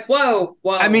you're like, whoa.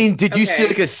 I mean, did you see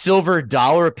like a silver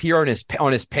dollar appear on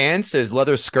his pants, his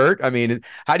leather skirt? I mean,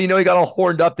 how do you know he got all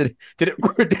horned up? Did it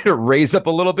raise up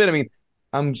a little bit? I mean,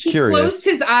 I'm curious. He closed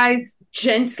his eyes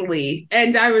gently,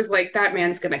 and I was like, that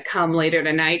man's gonna come later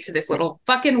tonight to this little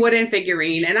fucking wooden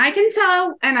figurine, and I can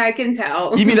tell.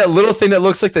 You mean that little thing that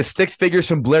looks like the stick figures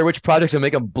from Blair Witch Project and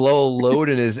make him blow a load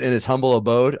in his humble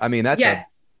abode? I mean, that's a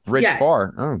bridge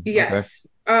far. Oh, yes.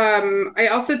 Okay. I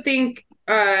also think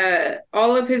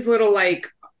all of his little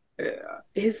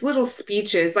his little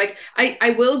speeches, like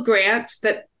I will grant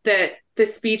that the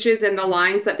speeches and the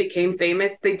lines that became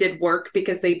famous, they did work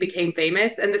because they became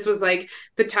famous. And this was like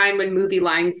the time when movie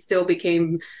lines still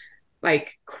became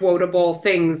like quotable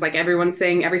things, like everyone's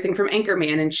saying everything from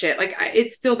Anchorman and shit. Like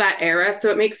it's still that era.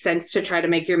 So it makes sense to try to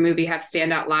make your movie have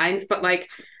standout lines. But like,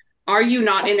 are you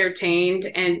not entertained?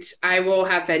 And I will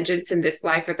have vengeance in this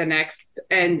life or the next.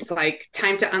 And like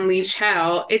Time to Unleash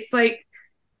Hell. It's like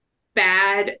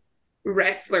bad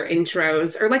wrestler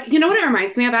intros, or like, you know what it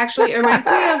reminds me of actually? It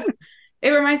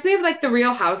reminds me of like the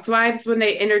Real Housewives when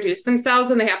they introduce themselves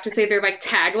and they have to say their like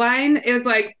tagline. It was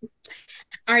like,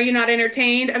 are you not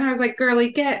entertained? And I was like,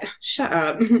 girly, shut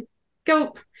up.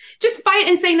 Go just fight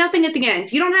and say nothing at the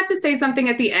end. You don't have to say something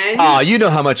at the end. Oh, you know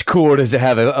how much cooler it is to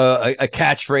have a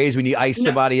catchphrase when you ice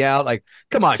somebody out? Like,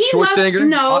 come on,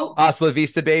 Schwarzenegger, hasta la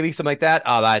vista, baby, something like that.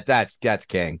 Oh, that's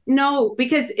king. No,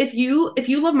 because if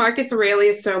you love Marcus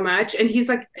Aurelius so much, and he's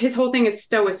like, his whole thing is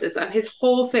stoicism, his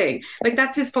whole thing, like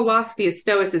that's his philosophy is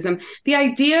stoicism. The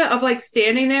idea of like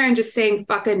standing there and just saying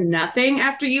fucking nothing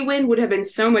after you win would have been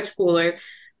so much cooler,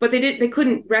 but they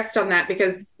couldn't rest on that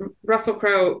because Russell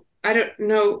Crowe, I don't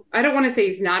know. I don't want to say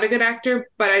he's not a good actor,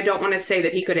 but I don't want to say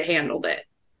that he could have handled it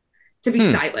to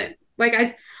be silent.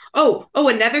 Like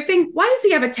another thing. Why does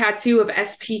he have a tattoo of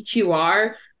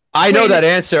SPQR? I know that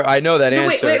answer.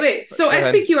 Wait. So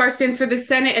SPQR stands for the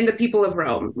Senate and the People of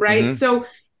Rome, right? Mm-hmm. So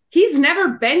he's never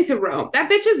been to Rome. That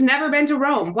bitch has never been to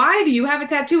Rome. Why do you have a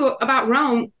tattoo about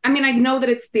Rome? I mean, I know that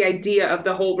it's the idea of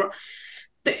the whole.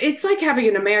 It's like having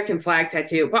an American flag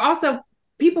tattoo, but also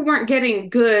people weren't getting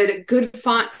good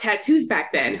font tattoos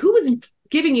back then. Who was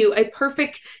giving you a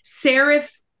perfect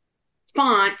serif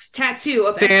font tattoo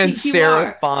of Sans SPQR.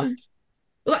 serif font.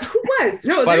 Who was?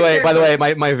 No. By the way,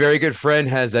 my very good friend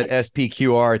has that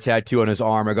SPQR tattoo on his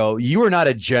arm. I go, you are not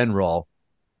a general.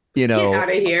 You know, get out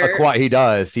of here. He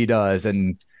does,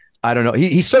 and I don't know.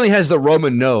 He certainly has the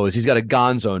Roman nose. He's got a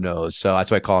Gonzo nose, so that's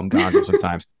why I call him Gonzo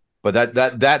sometimes. But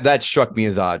that struck me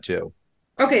as odd too.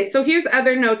 Okay, so here's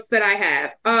other notes that I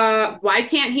have. Why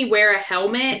can't he wear a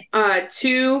helmet?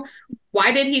 2,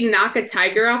 why did he knock a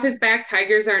tiger off his back?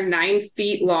 Tigers are 9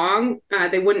 feet long.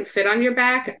 They wouldn't fit on your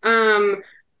back.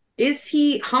 Is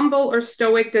he humble or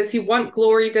stoic? Does he want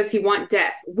glory? Does he want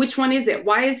death? Which one is it?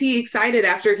 Why is he excited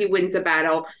after he wins a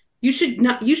battle? You should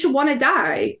want to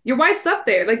die. Your wife's up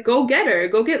there. Like, go get her.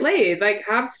 Go get laid. Like,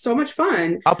 have so much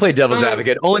fun. I'll play devil's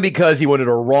advocate only because he wanted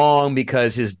her wrong,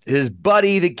 because his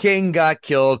buddy, the king, got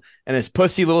killed and his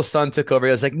pussy little son took over.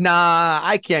 He was like, nah,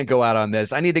 I can't go out on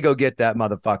this. I need to go get that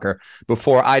motherfucker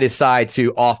before I decide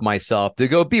to off myself to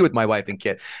go be with my wife and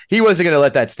kid. He wasn't going to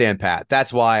let that stand pat.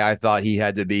 That's why I thought he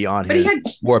had to be on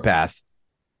his warpath.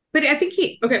 But I think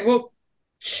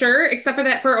sure, except for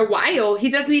that for a while, he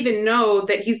doesn't even know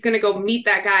that he's going to go meet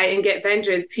that guy and get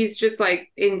vengeance. He's just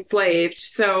like enslaved.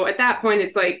 So at that point,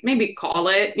 it's like, maybe call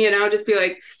it, just be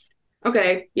like,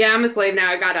 okay, yeah, I'm a slave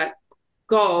now. I got to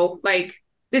go. Like,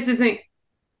 this isn't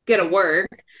going to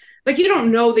work. Like, you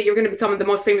don't know that you're going to become the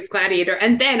most famous gladiator.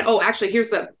 And then, actually,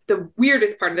 here's the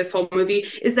weirdest part of this whole movie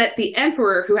is that the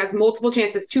emperor, who has multiple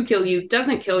chances to kill you,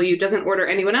 doesn't order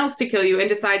anyone else to kill you, and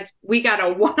decides we got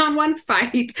a one-on-one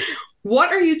fight.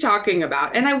 What are you talking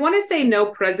about? And I want to say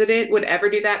no president would ever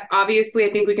do that. Obviously,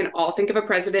 I think we can all think of a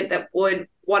president that would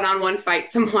one-on-one fight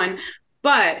someone.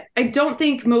 But I don't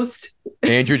think most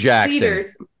Andrew Jackson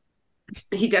leaders,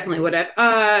 he definitely would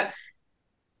have.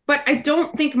 But I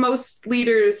don't think most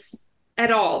leaders at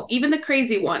all, even the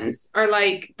crazy ones, are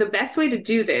like, the best way to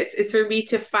do this is for me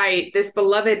to fight this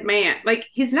beloved man. Like,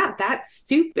 he's not that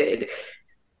stupid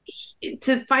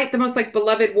to fight the most like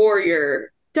beloved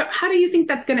warrior. How do you think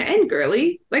that's going to end,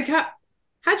 girly? Like,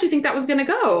 how'd you think that was going to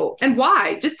go? And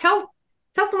why? Just tell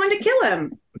someone to kill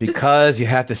him. Because you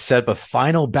have to set up a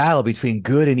final battle between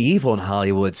good and evil in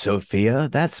Hollywood, Sophia.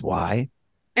 That's why.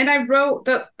 And I wrote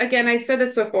again, I said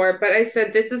this before, but I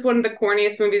said, this is one of the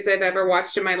corniest movies I've ever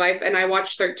watched in my life. And I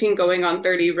watch 13 Going on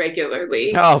 30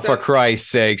 regularly. Oh, for Christ's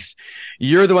sakes.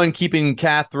 You're the one keeping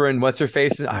Catherine, what's her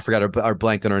face? I forgot her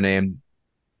blanked on her name.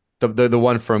 The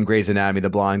one from Grey's Anatomy,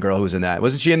 the blonde girl who was in that.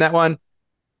 Wasn't she in that one?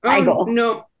 Heigl.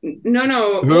 No.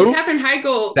 Who? Katherine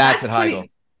Heigl. That's at Heigl.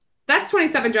 That's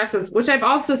 27 Dresses, which I've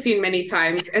also seen many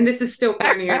times, and this is still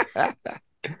cornier.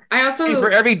 I also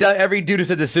for every dude who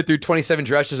said to sit through 27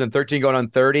 Dresses and 13 Going on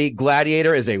 30,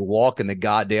 Gladiator is a walk in the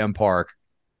goddamn park.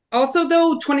 Also,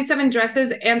 though, 27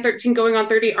 Dresses and 13 Going on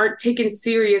 30 aren't taken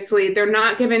seriously. They're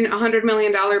not given $100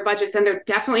 million budgets, and they're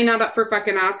definitely not up for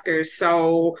fucking Oscars.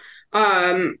 So,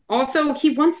 also,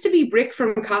 he wants to be Rick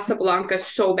from Casablanca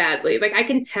so badly. Like, I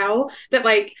can tell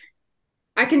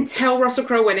Russell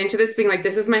Crowe went into this being like,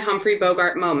 this is my Humphrey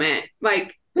Bogart moment.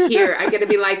 Like, here, I get to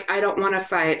be like, I don't want to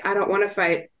fight.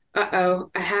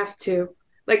 Uh-oh, I have to.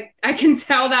 Like, I can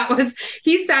tell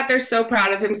he sat there so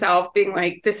proud of himself being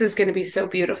like, this is going to be so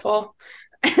beautiful.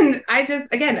 And I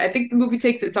think the movie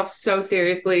takes itself so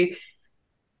seriously,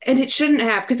 and it shouldn't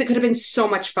have, because it could have been so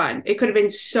much fun. It could have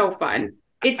been so fun.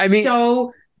 It's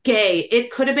so gay.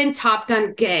 It could have been Top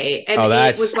Gun gay. And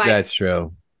that's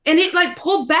true. And it like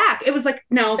pulled back. It was like,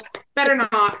 no, better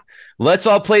not. Let's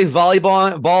all play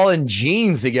volleyball in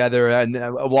jeans together, and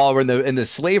while we're in the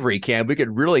slavery camp, we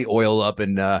could really oil up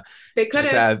and they could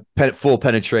have full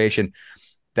penetration.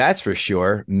 That's for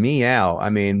sure. Meow.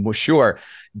 I mean, well, sure.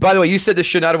 By the way, you said this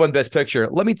should not have won Best Picture.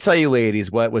 Let me tell you,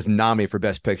 ladies, what was nominated for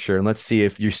Best Picture, and let's see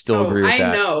if you still agree with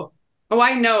that. I know.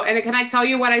 And can I tell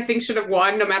you what I think should have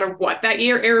won no matter what that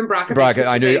year? Aaron Brockovich.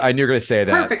 I knew you were going to say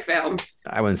that. Perfect film.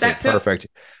 I wouldn't say perfect.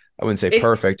 I wouldn't say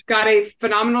perfect. Got a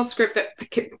phenomenal script that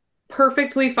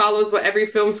perfectly follows what every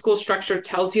film school structure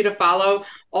tells you to follow.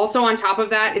 Also, on top of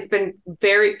that, it's been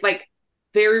very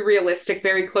realistic,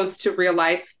 very close to real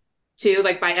life too.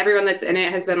 Like, by everyone that's in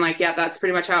it has been like, yeah, that's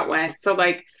pretty much how it went. So,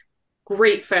 like,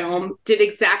 great film. Did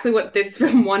exactly what this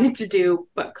film wanted to do,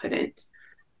 but couldn't.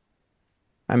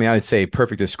 I mean, I would say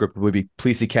perfect script would be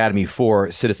Police Academy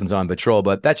 4, Citizens on Patrol,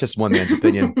 but that's just one man's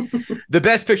opinion. The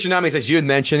Best Picture nominees, as you had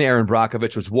mentioned, Aaron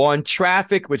Brockovich was 1.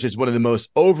 Traffic, which is one of the most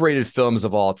overrated films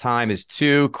of all time, is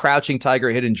 2. Crouching Tiger,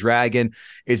 Hidden Dragon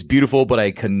is beautiful, but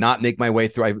I could not make my way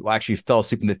through. I actually fell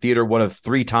asleep in the theater one of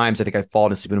 3 times. I think I've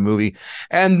fallen asleep in a movie.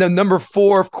 And the number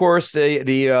 4, of course,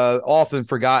 the often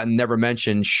forgotten, never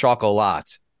mentioned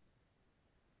Chocolat.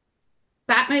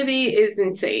 that movie is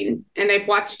insane. And I've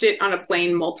watched it on a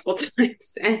plane multiple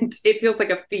times, and it feels like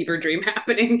a fever dream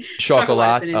happening.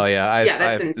 Chocolat. Oh, yeah. I that's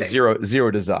have insane.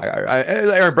 zero desire.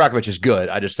 Aaron Brockovich is good.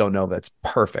 I just don't know if that's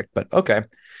perfect, but okay.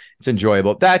 It's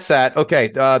enjoyable. That's that. Okay.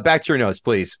 Back to your notes,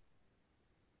 please.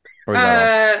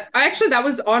 That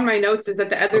was on my notes, is that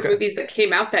the other movies that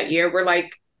came out that year were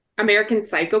like American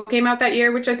Psycho came out that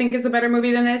year, which I think is a better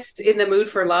movie than this. In the Mood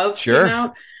for Love came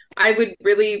out. I would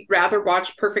really rather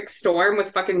watch Perfect Storm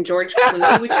with fucking George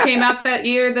Clooney, which came out that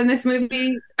year, than this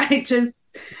movie. I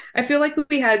feel like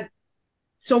we had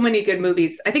so many good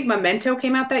movies. I think Memento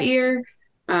came out that year.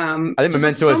 I think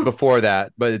Memento is before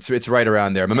that, but it's right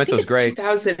around there. Memento's great.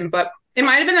 2000, but it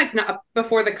might have been like not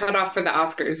before the cutoff for the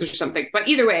Oscars or something. But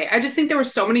either way, I just think there were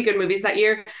so many good movies that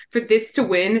year for this to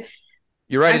win.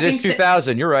 You're right. It is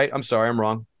 2000. You're right. I'm sorry. I'm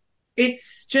wrong.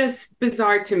 It's just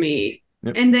bizarre to me.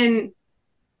 Yep. And then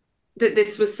that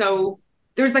this was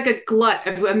there was like a glut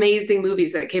of amazing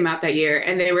movies that came out that year.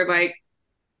 And they were like,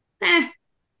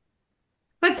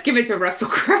 let's give it to Russell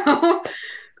Crowe.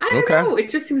 I don't know. It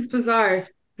just seems bizarre.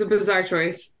 It's a bizarre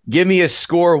choice. Give me a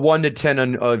score 1 to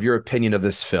 10 of your opinion of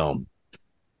this film.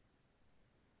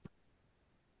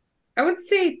 I'd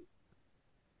say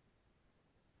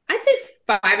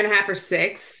 5.5 or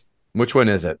 6. Which one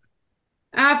is it?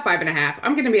 5.5.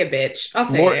 I'm going to be a bitch. I'll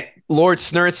say it. Lord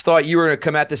Snurts thought you were going to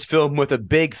come at this film with a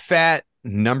big fat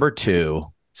number 2.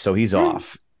 So he's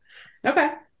off.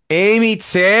 Okay. Amy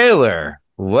Taylor,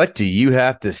 what do you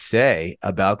have to say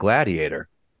about Gladiator?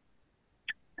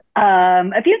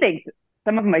 A few things.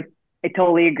 Some of them I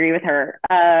totally agree with her.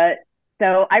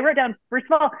 So I wrote down, first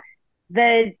of all,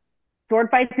 the sword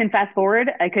fights in Fast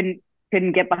Forward, I couldn't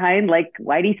get behind. Like,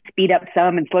 why'd he speed up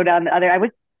some and slow down the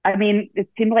other? It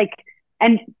seemed like,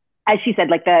 and as she said,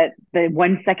 like the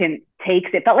 1 second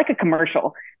takes, it felt like a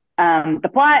commercial. The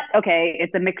plot, okay,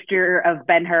 it's a mixture of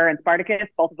Ben-Hur and Spartacus.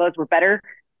 Both of those were better.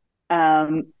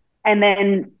 And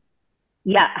then,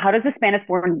 how does a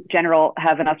Spanish-born general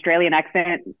have an Australian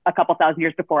accent a couple thousand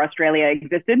years before Australia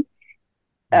existed?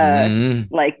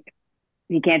 Like,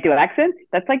 you can't do accents?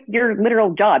 That's like your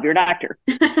literal job. You're an actor.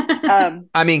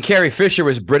 I mean, Carrie Fisher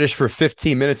was British for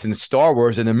 15 minutes in Star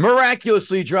Wars and then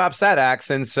miraculously drops that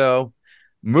accent. So,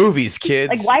 movies, kids,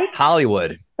 like, why,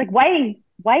 Hollywood. Like, why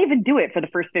even do it for the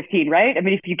first 15, right? I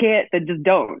mean, if you can't, then just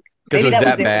don't. Because it was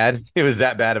that bad. It was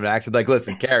that bad of an accent. Like,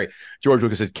 listen, Carrie, George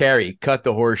Lucas said, Carrie, cut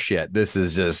the horse shit. This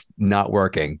is just not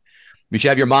working. We should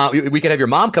have your mom. We could have your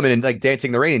mom come in and like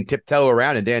dancing the rain and tiptoe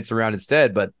around and dance around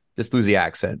instead, but just lose the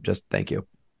accent. Just thank you.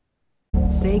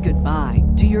 Say goodbye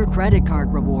to your credit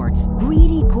card rewards.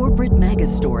 Greedy corporate mega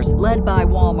stores, led by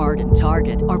Walmart and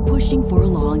Target, are pushing for a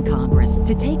law in Congress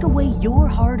to take away your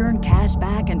hard-earned cash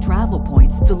back and travel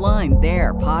points to line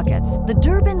their pockets. The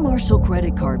Durbin-Marshall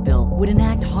credit card bill would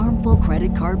enact harmful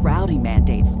credit card routing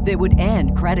mandates that would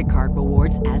end credit card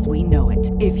rewards as we know it.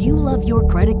 If you love your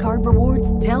credit card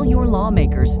rewards, tell your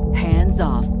lawmakers, hands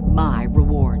off my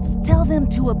rewards. Tell them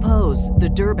to oppose the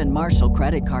Durbin-Marshall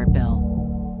credit card bill.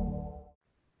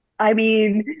 I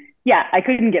mean, I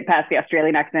couldn't get past the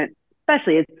Australian accent,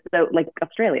 especially it's so like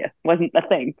Australia wasn't a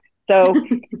thing. So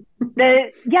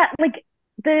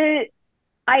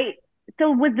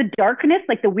so was the darkness,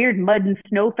 like the weird mud and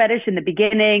snow fetish in the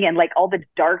beginning and like all the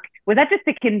dark, was that just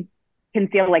to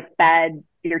conceal like bad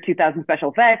year 2000 special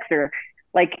effects, or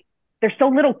like there's so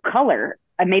little color?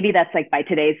 And maybe that's like by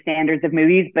today's standards of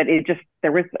movies, but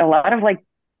there was a lot of like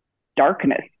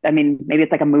darkness. I mean, maybe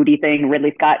it's like a moody thing,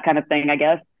 Ridley Scott kind of thing, I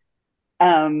guess.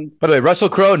 By the way, Russell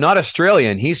Crowe, not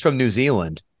Australian. He's from New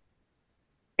Zealand.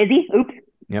 Is he? Oops.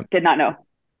 Yep. Did not know.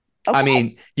 Okay. I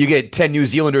mean, you get 10 New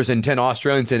Zealanders and 10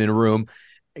 Australians in a room.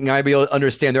 Am I be able to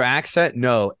understand their accent?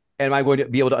 No. Am I going to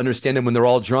be able to understand them when they're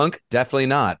all drunk? Definitely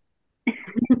not.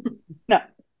 No,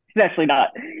 especially not.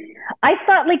 I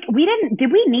thought like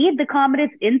did we need the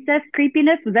Commodus incest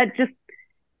creepiness? Was that just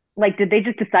like, did they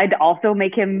just decide to also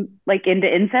make him like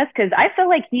into incest? Because I felt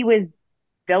like he was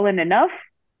villain enough.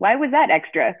 Why was that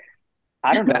extra?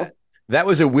 I don't know. That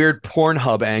was a weird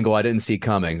Pornhub angle I didn't see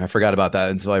coming. I forgot about that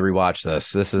until I rewatched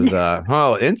this. This is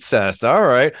incest. All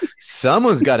right.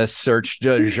 Someone's got to search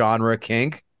the genre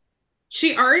kink.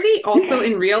 She already also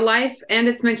in real life, and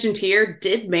it's mentioned here,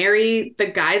 did marry the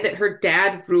guy that her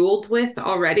dad ruled with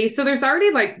already. So there's already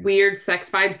like weird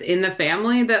sex vibes in the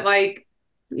family that like,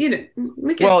 you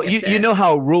know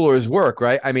how rulers work,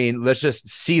 right? I mean, let's just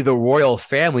see the royal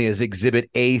family as exhibit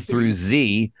A through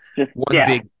Z.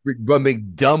 One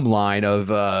big dumb line of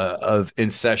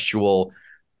incestual,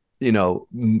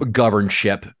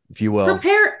 governship, if you will.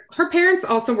 Her parents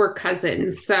also were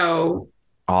cousins, so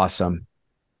awesome.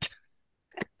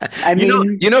 I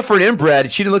mean, for an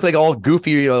inbred, she didn't look like all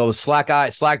goofy,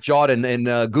 slack jawed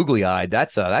and googly eyed.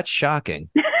 That's shocking.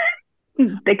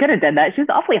 they could have done that. She was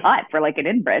awfully hot for like an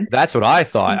inbred. That's what I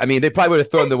thought. I mean, they probably would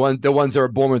have thrown the ones that were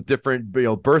born with different,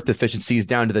 birth deficiencies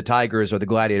down to the tigers or the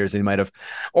gladiators. They might have,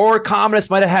 or communists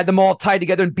might have had them all tied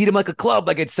together and beat them like a club,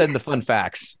 like it said in the fun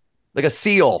facts, like a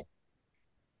seal.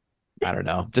 I don't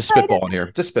know. Just spitballing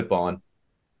here. Just spitballing.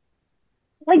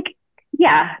 Like,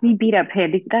 yeah, he beat up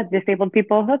disabled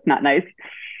people. That's not nice.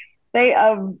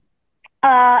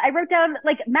 I wrote down,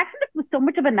 like, Maximus was so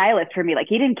much of a nihilist for me. Like,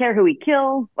 he didn't care who he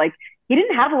killed. Like, he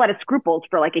didn't have a lot of scruples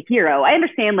for, like, a hero. I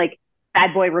understand, like,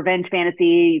 bad boy revenge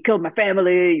fantasy. You killed my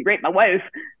family. You raped my wife.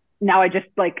 Now it's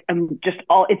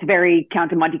very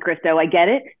Count of Monte Cristo. I get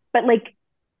it. But, like,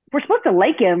 we're supposed to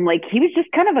like him. Like, he was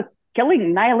just kind of a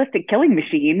nihilistic killing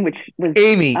machine, which was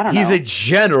Amy. He's a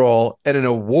general and in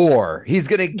a war. He's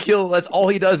gonna kill. That's all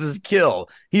he does is kill.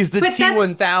 He's the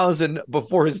T-1000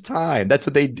 before his time. That's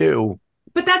what they do.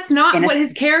 But that's not what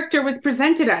his character was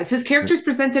presented as. His character is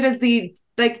presented as the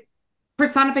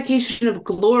personification of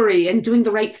glory and doing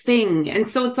the right thing. And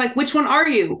so it's like, which one are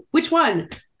you? Which one?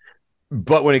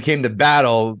 But when it came to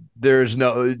battle, there's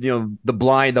no, the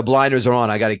blinders are on.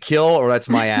 I got to kill or that's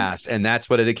my ass. And that's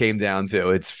what it came down to.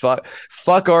 It's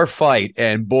fuck or fight.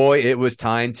 And boy, it was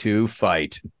time to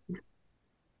fight.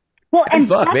 Well, and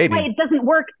that's why it doesn't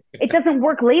work. It doesn't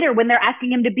work later when they're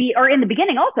asking him to be, or in the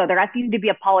beginning also, they're asking him to be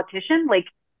a politician. Like,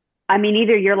 I mean,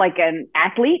 either you're like an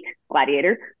athlete,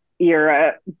 gladiator, you're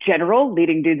a general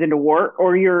leading dudes into war,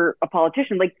 or you're a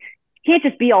politician. Like, you can't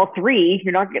just be all three.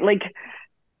 You're not like...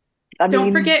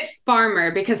 Don't forget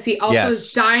farmer, because he also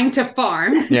is dying to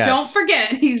farm. Yes. Don't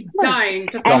forget, he's dying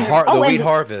to farm. The wheat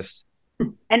harvest.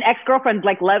 An ex-girlfriend's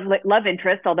like love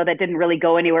interest, although that didn't really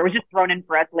go anywhere. It was just thrown in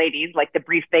for us ladies, like the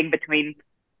brief thing between...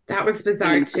 That was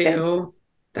bizarre too.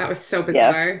 That was so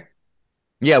bizarre.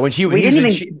 Yeah, when he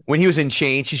was in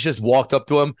chains, she just walked up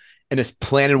to him and just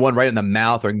planted one right in the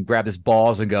mouth or grabbed his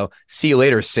balls and go, "See you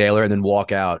later, sailor," and then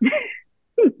walk out.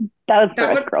 That was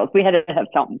for us girls. We had to have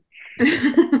something.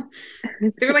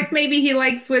 They were like, maybe he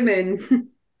likes women.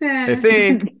 I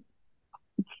think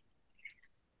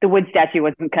the wood statue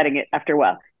wasn't cutting it after a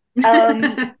while.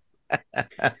 Yeah,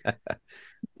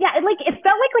 it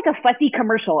felt like a fussy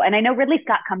commercial. And I know Ridley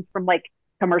Scott comes from like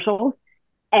commercials,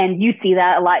 and you see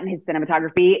that a lot in his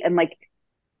cinematography. And like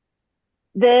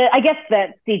I guess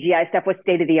that CGI stuff was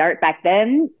state of the art back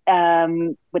then.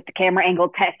 With the camera angle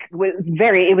tech it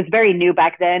was very new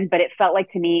back then, but it felt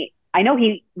like to me, I know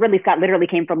Ridley Scott literally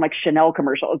came from like Chanel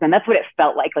commercials, and that's what it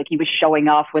felt like he was showing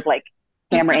off with like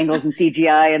camera angles and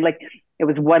CGI, and like it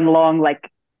was one long like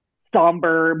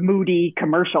somber, moody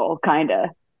commercial kind of.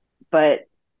 But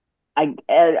I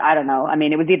don't know. I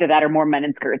mean, it was either that or more men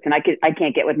in skirts, and I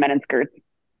can't get with men in skirts.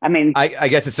 I mean, I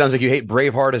guess it sounds like you hate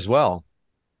Braveheart as well.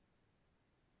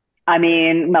 I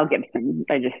mean, Mel Gibson.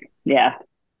 I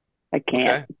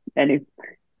can't. Okay.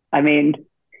 I mean,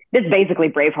 it's basically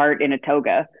Braveheart in a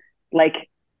toga. Like,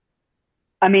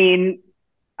 I mean,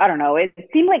 I don't know. It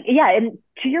seemed like, and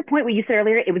to your point, what you said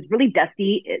earlier, it was really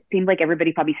dusty. It seemed like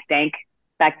everybody probably stank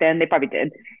back then. They probably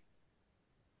did.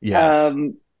 Yes.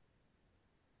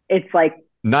 It's like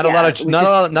not a lot of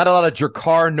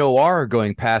Drakkar Noir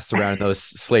going past around in those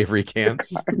slavery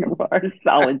camps. Drakkar Noir,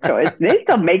 solid choice. They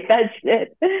still make that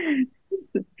shit.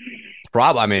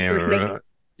 Probably. I mean,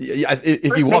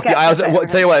 if you walk the aisles,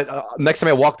 tell you what. Next time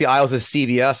I walk the aisles of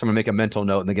CVS, I'm gonna make a mental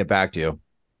note and then get back to you.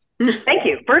 Thank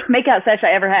you. First makeout sesh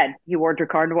I ever had. He wore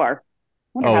Drakkar Noir.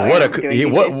 Oh,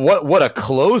 what a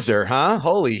closer, huh?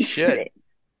 Holy shit!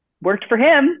 Worked for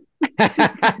him.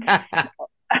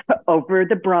 Over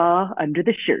the bra, under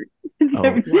the shirt.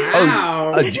 Oh,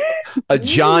 wow. A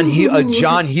John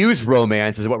Hughes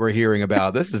romance is what we're hearing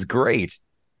about. This is great.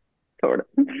 Sort of.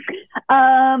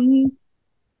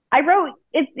 I wrote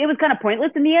it was kind of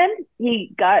pointless in the end.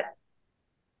 He got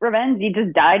revenge. He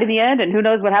just died in the end, and who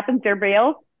knows what happens to everybody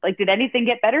else? Like, did anything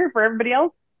get better for everybody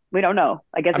else? We don't know.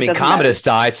 I guess. I mean, Commodus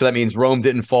died, so that means Rome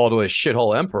didn't fall to a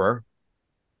shithole emperor.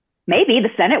 Maybe the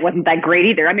Senate wasn't that great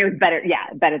either. I mean, it was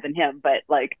better than him, but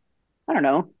like, I don't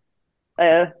know.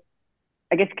 I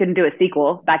guess couldn't do a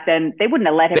sequel back then. They wouldn't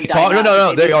have let him.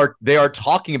 No. They are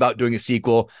talking about doing a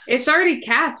sequel. It's already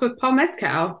cast with Paul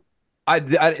Mescal.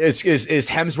 Is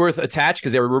Hemsworth attached?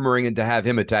 Because they were rumoring to have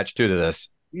him attached to this.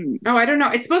 Oh, I don't know.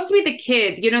 It's supposed to be the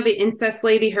kid. You know, the incest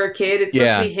lady. Her kid is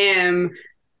supposed to be him.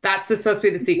 That's supposed to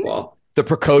be the sequel. The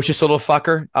precocious little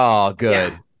fucker. Oh,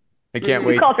 good. Yeah. I can't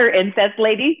wait. You called her incest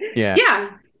lady. Yeah.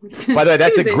 Yeah. By the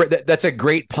way, that's a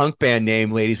great punk band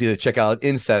name, ladies. We have to check out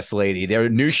Incest Lady. Their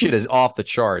new shit is off the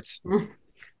charts.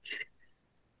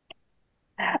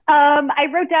 I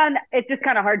wrote down it's just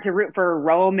kind of hard to root for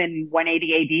Rome in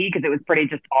 180 AD because it was pretty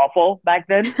just awful back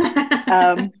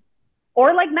then.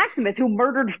 Or like Maximus, who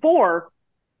murdered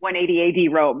 180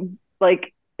 AD Rome.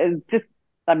 Like, it's just,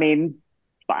 I mean,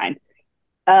 fine.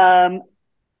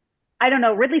 I don't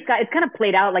know. Ridley Scott, it's kind of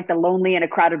played out like the lonely in a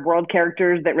crowded world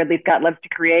characters that Ridley Scott loves to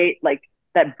create, like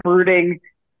that brooding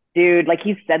dude. Like,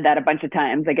 he's said that a bunch of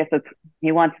times. I guess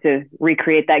he wants to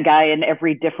recreate that guy in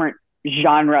every different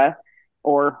genre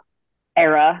or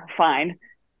era. Fine.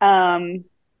 I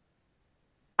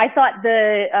thought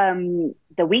the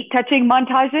wheat touching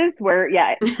montages where,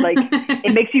 yeah, like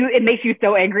it makes you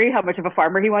so angry how much of a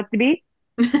farmer he wants to be.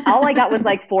 All I got was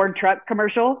like Ford truck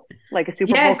commercial, like a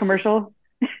Super Bowl commercial.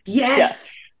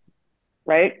 Yes.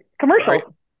 Right?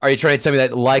 Commercial. Are you trying to tell me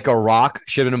that Like a Rock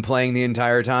should have been playing the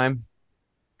entire time?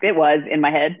 It was in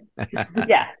my head.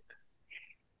 Yeah.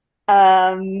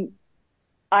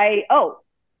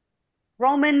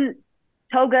 Roman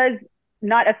togas,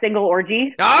 not a single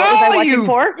orgy. Oh, what was I watching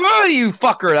for? Oh, you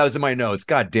fucker. That was in my notes.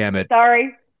 God damn it.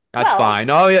 Sorry. That's fine.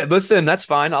 Oh, yeah. Listen, that's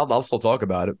fine. I'll still talk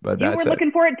about it. But you were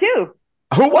looking for it too.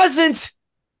 Who wasn't?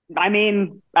 I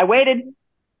mean, I waited.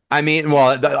 I mean,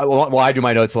 well, I do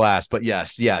my notes last, but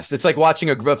yes. It's like watching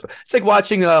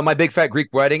My Big Fat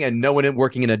Greek Wedding and no one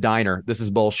working in a diner. This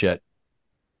is bullshit.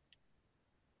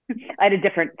 I had a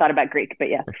different thought about Greek, but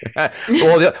yeah.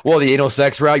 well, the anal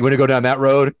sex route. You want to go down that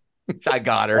road? I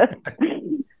got her.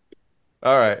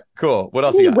 All right, cool. What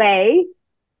else you got?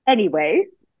 Anyway,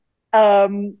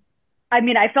 I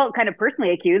mean, I felt kind of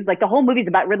personally accused. Like, the whole movie's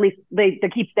about Ridley. They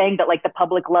keep saying that like the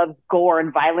public loves gore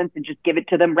and violence and just give it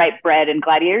to them, right? Bread and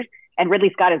gladiators. And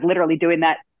Ridley Scott is literally doing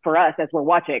that for us as we're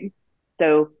watching.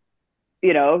 So,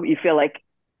 you feel like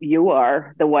you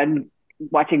are the one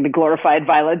watching the glorified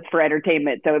violence for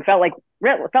entertainment. So it felt like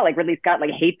Ridley Scott like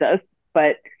hates us,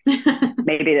 but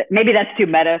maybe that's too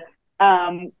meta.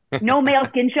 No male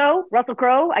skin show. Russell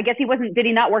Crowe. I guess did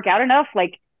he not work out enough?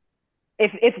 Like,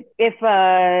 if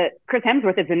Chris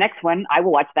Hemsworth is the next one, I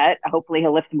will watch that. Hopefully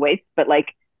he'll lift some weights. But like,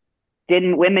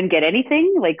 didn't women get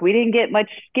anything? Like, we didn't get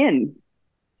much skin.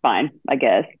 Fine, I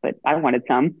guess, but I wanted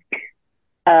some.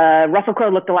 Russell Crowe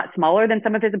looked a lot smaller than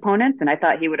some of his opponents, and I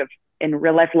thought he would have in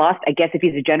real life lost. I guess if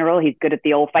he's a general, he's good at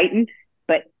the old fighting,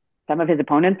 but some of his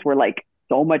opponents were like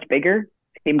so much bigger.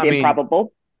 Seemed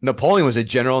improbable. Napoleon was a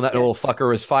general, and that little fucker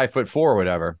was 5'4" or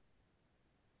whatever.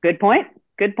 Good point.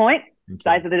 Okay.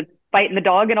 Size of the fight and the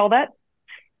dog and all that.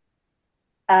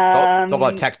 It's all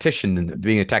about tactician and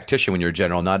being a tactician when you're a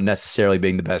general, not necessarily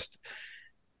being the best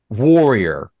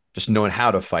warrior, just knowing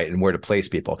how to fight and where to place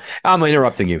people. I'm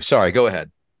interrupting you. Sorry, go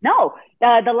ahead. No,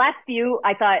 the last few,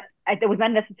 I thought it was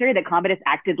unnecessary that Commodus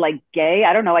acted like gay.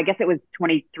 I don't know. I guess it was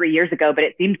 23 years ago, but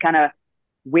it seemed kind of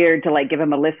weird to like give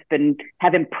him a lisp and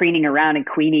have him preening around and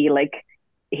Queenie. Like,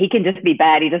 he can just be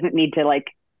bad. He doesn't need to like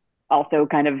also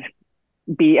kind of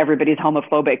be everybody's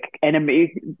homophobia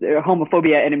enemy.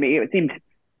 It seemed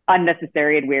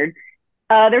unnecessary and weird.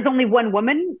 There's only one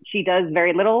woman. She does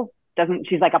very little.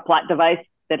 She's like a plot device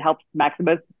that helps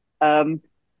Maximus.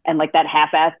 And like that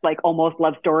half-assed, like almost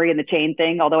love story in the chain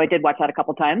thing. Although I did watch that a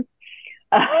couple times.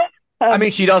 I mean,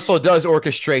 she also does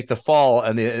orchestrate the fall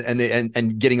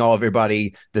and getting all of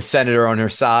everybody, the senator on her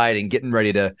side, and getting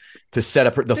ready to set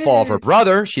up the fall of her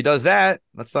brother. She does that.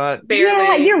 That's not. Barely.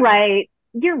 Yeah,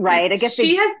 you're right. I guess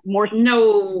she has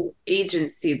no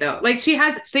agency though. Like,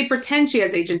 they pretend she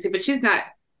has agency, but she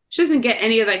doesn't get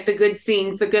any of like the good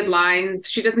scenes, the good lines.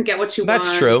 She doesn't get what she wants.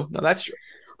 That's true. No, that's true.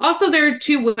 Also, there are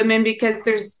two women because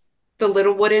there's the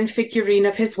little wooden figurine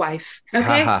of his wife.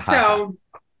 Okay. So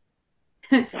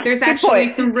there's actually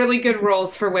some really good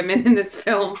roles for women in this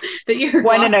film that you're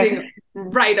glossing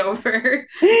right over.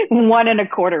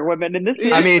 1.25 women in this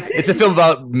film. I mean, it's a film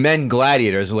about men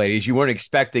gladiators, ladies. You weren't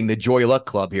expecting the Joy Luck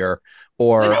Club here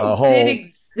or women a whole. Did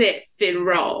exist in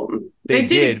Rome. They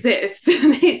did exist.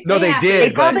 They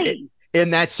did. But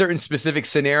in that certain specific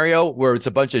scenario where it's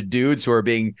a bunch of dudes who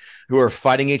are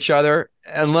fighting each other,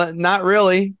 and not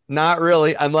really,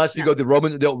 unless we go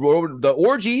the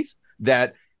orgies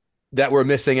that we're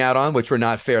missing out on, which we're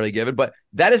not fairly given. But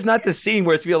that is not the scene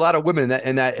where it's gonna be a lot of women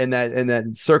in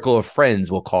that circle of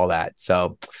friends. We'll call that.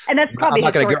 So, and that's probably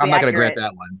I'm not gonna grant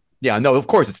that one. Yeah, no, of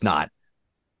course it's not.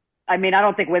 I mean, I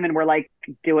don't think women were like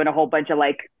doing a whole bunch of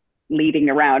like leading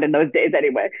around in those days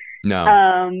anyway.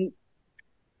 No.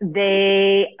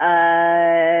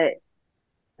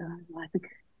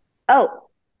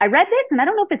 I read this, and I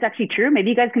don't know if it's actually true. Maybe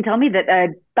you guys can tell me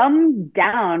that thumbs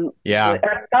down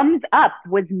or thumbs up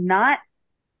was not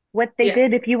what they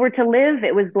did if you were to live.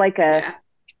 It was like a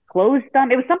closed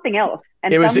thumb. It was something else.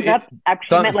 And thumbs up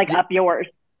actually meant like up yours.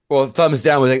 Well, thumbs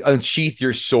down was like unsheath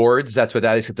your swords. That's what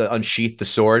that is. To unsheath the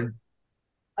sword.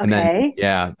 And then,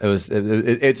 yeah, it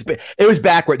was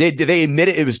backward. They admit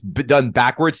it was done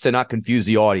backwards to not confuse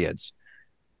the audience.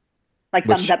 Like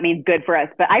thumbs up means good for us,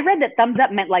 but I read that thumbs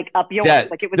up meant like up yours.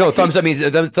 Dead. Like it was no, thumbs up means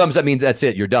that's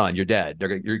it. You're done. You're dead.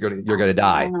 You're gonna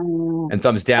die. And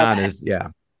thumbs down is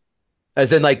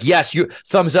as in like yes. You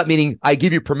thumbs up meaning I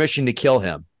give you permission to kill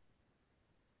him.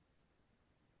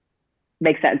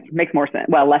 Makes sense. Makes more sense.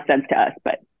 Well, less sense to us,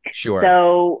 but sure.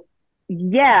 So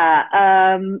yeah,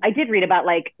 I did read about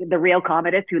like the real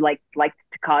Commodus who liked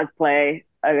to cosplay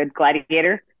a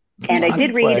gladiator. And I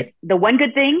did read the one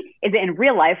good thing is that in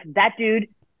real life, that dude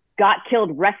got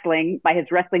killed wrestling by his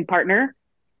wrestling partner,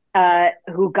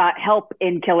 who got help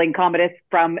in killing Commodus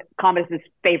from Commodus's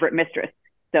favorite mistress.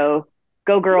 So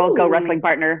go girl, go wrestling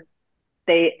partner.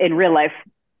 They in real life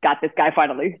got this guy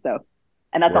finally. So,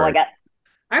 and that's all I got.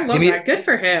 I love that. Good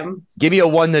for him. Give me a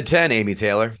 1 to 10, Amy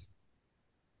Taylor.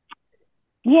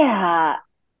 Yeah,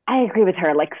 I agree with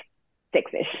her. Like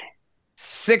 6-ish.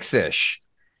 6-ish.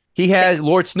 He had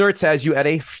Lord Snurts has you at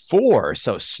a 4,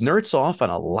 so Snurts off on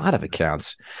a lot of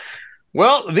accounts.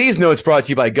 Well, these notes brought to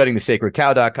you by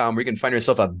guttingthesacredcow.com, where you can find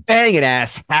yourself a banging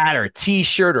ass hat or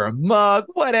t-shirt or a mug,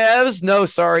 whatevs. No,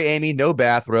 sorry, Amy, no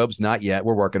bathrobes, not yet.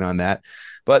 We're working on that,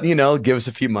 but give us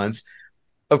a few months.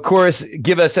 Of course,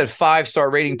 give us a 5-star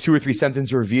rating, 2 or 3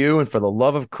 sentence review, and for the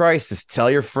love of Christ, just tell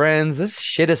your friends. This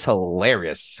shit is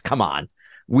hilarious. Come on,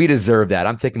 we deserve that.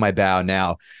 I'm taking my bow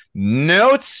now.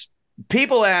 Notes.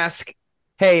 People ask,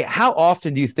 hey, how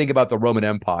often do you think about the Roman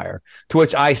Empire? To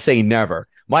which I say never.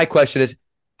 My question is,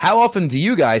 how often do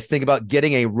you guys think about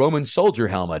getting a Roman soldier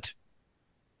helmet?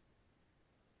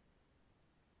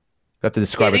 You have to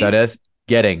describe what that is.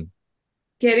 Getting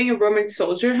a Roman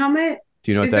soldier helmet?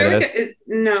 Do you know what that is?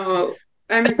 No.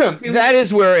 That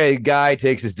is where a guy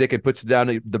takes his dick and puts it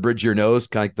down the bridge of your nose,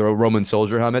 kind of like the Roman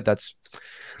soldier helmet. That's...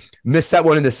 Missed that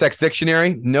one in the sex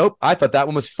dictionary? Nope. I thought that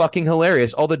one was fucking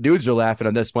hilarious. All the dudes are laughing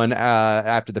on this one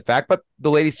after the fact, but the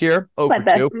ladies here, over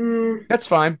 2. That's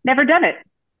fine. Never done it.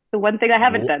 The one thing I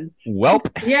haven't done.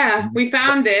 Welp. Yeah, we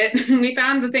found it. We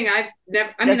found the thing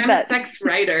I'm a sex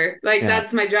writer. Like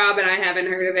that's my job and I haven't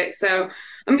heard of it. So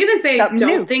I'm going to say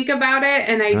don't think about it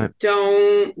and I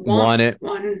don't want it.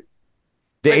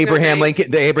 The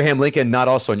Abraham Lincoln not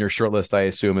also on your short list, I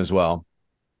assume, as well.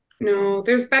 No,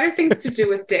 there's better things to do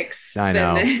with dicks than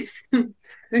this.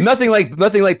 nothing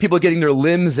like people getting their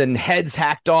limbs and heads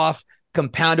hacked off,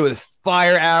 compounded with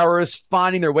fire arrows,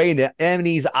 finding their way into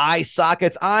enemies' eye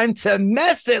sockets. I'm to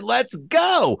mess it. Let's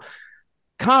go.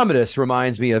 Commodus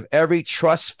reminds me of every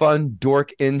trust fund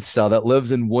dork incel that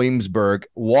lives in Williamsburg,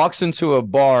 walks into a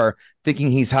bar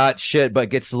thinking he's hot shit, but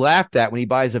gets laughed at when he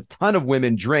buys a ton of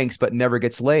women drinks, but never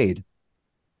gets laid.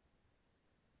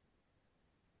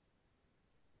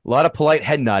 A lot of polite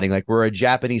head nodding like we're a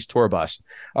Japanese tour bus.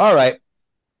 All right.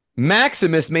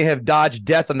 Maximus may have dodged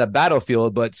death on the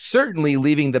battlefield, but certainly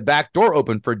leaving the back door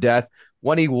open for death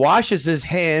when he washes his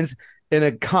hands in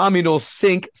a communal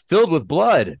sink filled with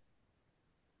blood.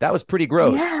 That was pretty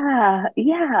gross.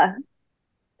 Yeah.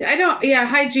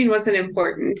 Hygiene wasn't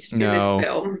important in this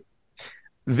film.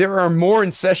 There are more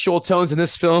incestual tones in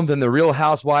this film than the Real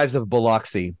Housewives of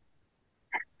Biloxi.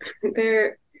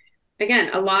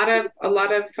 Again, a lot of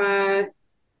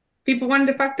people wanted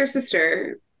to fuck their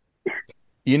sister.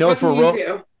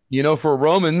 For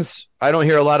Romans, I don't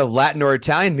hear a lot of Latin or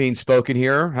Italian being spoken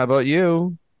here. How about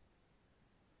you?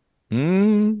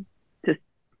 Hans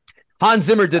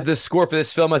Zimmer did the score for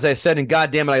this film, as I said, and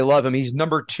goddamn it, I love him. He's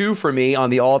number 2 for me on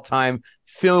the all-time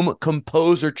film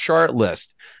composer chart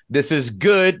list. This is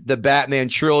good. The Batman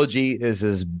trilogy is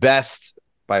his best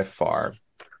by far.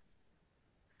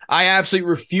 I absolutely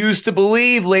refuse to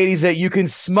believe, ladies, that you can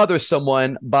smother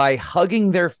someone by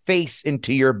hugging their face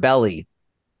into your belly.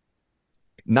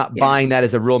 Not buying that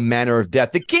as a real manner of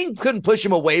death. The king couldn't push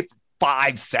him away for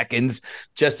 5 seconds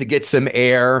just to get some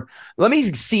air. Let me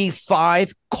see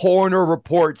 5 coroner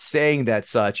reports saying that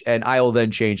such, and I will then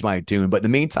change my tune. But in the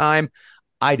meantime,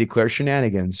 I declare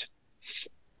shenanigans.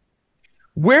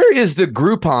 Where is the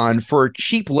Groupon for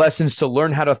cheap lessons to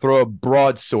learn how to throw a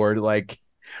broadsword like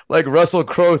Russell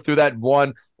Crowe threw that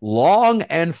one long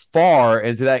and far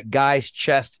into that guy's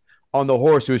chest on the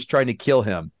horse who was trying to kill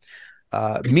him?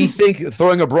 Me think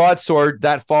throwing a broadsword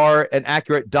that far and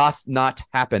accurate doth not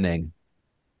happening.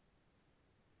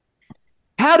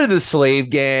 How did the slave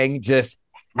gang just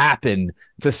happen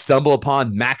to stumble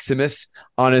upon Maximus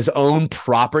on his own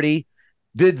property?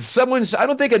 I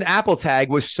don't think an Apple tag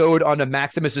was sewed onto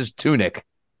Maximus's tunic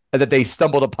and that they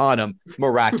stumbled upon him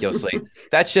miraculously.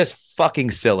 That's just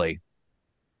fucking silly.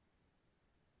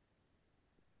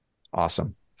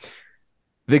 Awesome.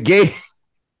 The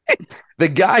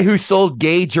guy who sold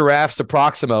gay giraffes to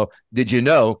Proximo, did you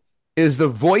know, is the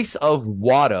voice of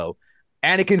Watto,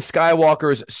 Anakin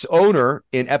Skywalker's owner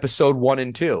in episode 1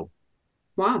 and 2.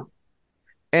 Wow.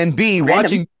 And B,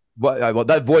 watching, well,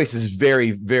 that voice is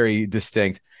very, very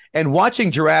distinct. And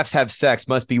watching giraffes have sex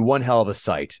must be one hell of a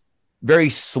sight. Very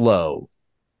slow,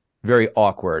 very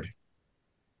awkward.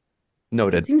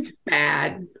 Noted. It seems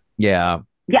bad. Yeah.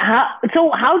 Yeah.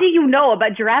 So how do you know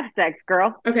about giraffe sex,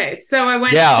 girl? Okay, so I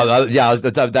went.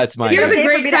 That's my. Here's a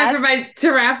great time for my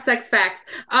giraffe sex facts.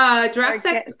 Giraffe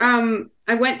sex.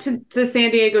 I went to the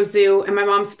San Diego Zoo, and my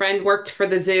mom's friend worked for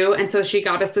the zoo, and so she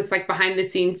got us this like behind the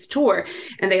scenes tour.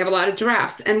 And they have a lot of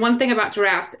giraffes. And one thing about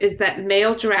giraffes is that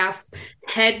male giraffes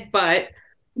headbutt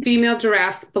female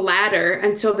giraffes' bladder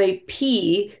until they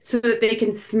pee, so that they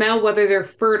can smell whether they're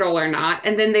fertile or not.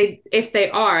 And then if they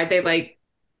are, they like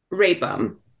rape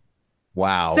them.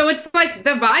 Wow. So it's like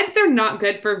the vibes are not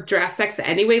good for giraffe sex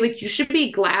anyway. Like, you should be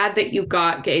glad that you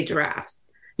got gay giraffes.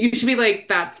 You should be like,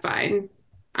 that's fine.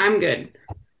 I'm good.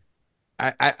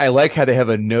 I like how they have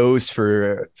a nose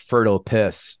for fertile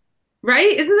piss.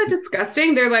 Right? Isn't that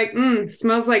disgusting? They're like,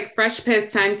 smells like fresh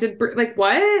piss, time to like,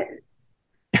 what?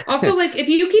 Also, like, if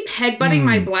you keep headbutting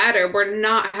my bladder, we're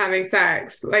not having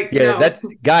sex. Like, yeah, no.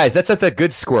 Guys, that's not the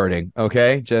good squirting.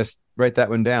 Okay, just write that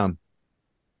one down.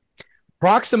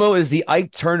 Proximo is the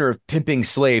Ike Turner of pimping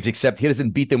slaves, except he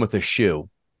doesn't beat them with a shoe.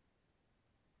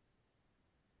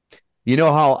 You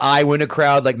know how I win a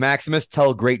crowd like Maximus?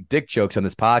 Tell great dick jokes on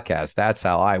this podcast. That's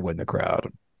how I win the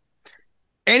crowd.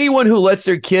 Anyone who lets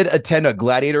their kid attend a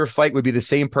gladiator fight would be the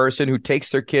same person who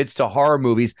takes their kids to horror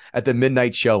movies at the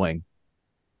midnight showing.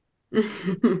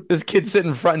 This kid sitting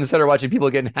in front and center watching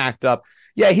people getting hacked up.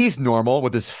 Yeah, he's normal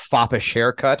with his foppish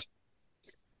haircut.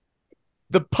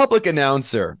 The public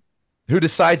announcer who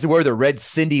decides to wear the red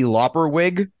Cyndi Lauper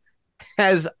wig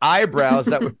has eyebrows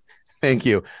that thank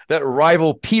you, that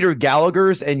rival Peter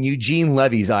Gallagher's and Eugene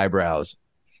Levy's eyebrows.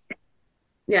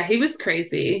 Yeah, he was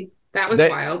crazy. That was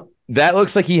wild. That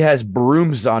looks like he has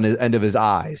brooms on the end of his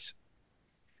eyes.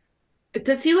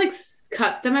 Does he like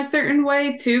cut them a certain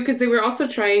way too? Because they were also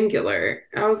triangular.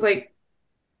 I was like,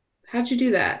 how'd you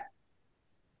do that?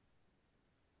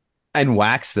 And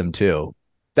wax them too.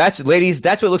 Ladies,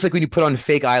 that's what it looks like when you put on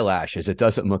fake eyelashes. It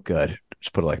doesn't look good.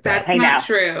 Just put it like that. That's not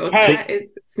true.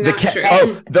 It's not true.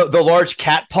 Oh, the large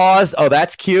cat paws. Oh,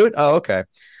 that's cute. Oh, okay.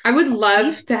 I would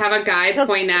love to have a guy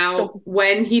point out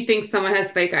when he thinks someone has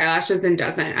fake eyelashes and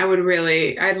doesn't.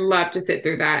 I'd love to sit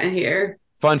through that and hear.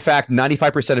 Fun fact,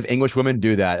 95% of English women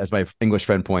do that, as my English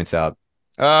friend points out.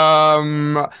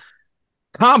 Commodus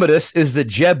is the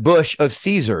Jeb Bush of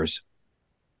Caesars.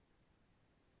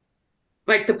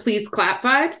 Like the please clap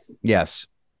vibes? Yes.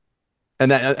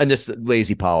 And this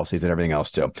lazy policies and everything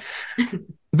else too.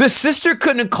 The sister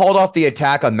couldn't have called off the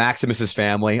attack on Maximus's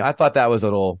family. I thought that was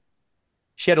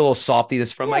she had a little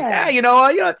softiness from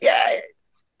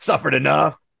suffered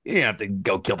enough. You didn't have to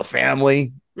go kill the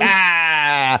family.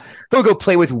 He'll go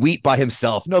play with wheat by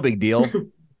himself. No big deal.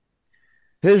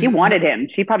 She wanted him.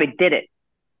 She probably did it.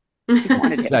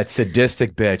 That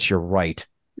sadistic bitch. You're right.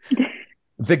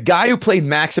 The guy who played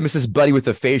Maximus's buddy with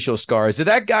the facial scars, did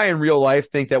that guy in real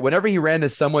life think that whenever he ran to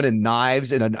someone in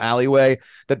knives in an alleyway,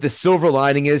 that the silver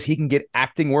lining is he can get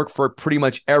acting work for pretty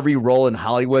much every role in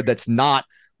Hollywood that's not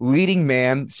leading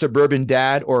man, suburban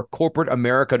dad, or corporate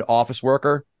American office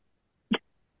worker?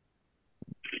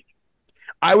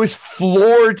 I was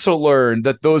floored to learn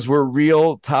that those were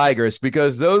real tigers,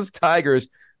 because those tigers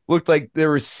looked like they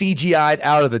were CGI'd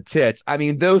out of the tits. I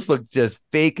mean, those looked just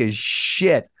fake as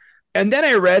shit. And then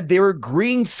I read they were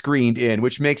green screened in,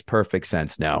 which makes perfect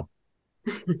sense now.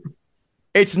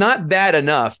 It's not bad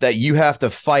enough that you have to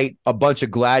fight a bunch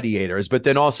of gladiators, but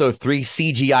then also 3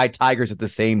 CGI tigers at the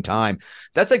same time.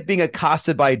 That's like being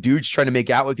accosted by dudes trying to make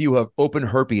out with you who have open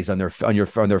herpes on their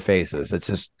faces. It's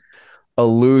just a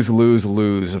lose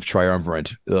of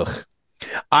triumvirate. Ugh.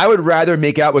 I would rather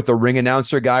make out with the ring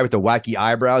announcer guy with the wacky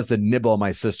eyebrows than nibble on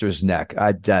my sister's neck.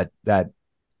 That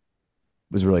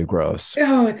was really gross.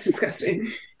 Oh, it's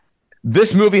disgusting.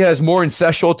 This movie has more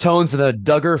incestual tones than a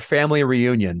Duggar family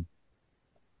reunion.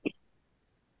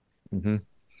 Mm-hmm.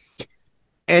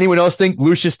 Anyone else think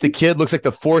Lucius the Kid looks like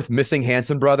the 4th missing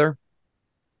Hanson brother?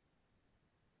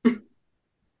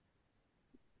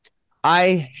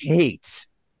 I hate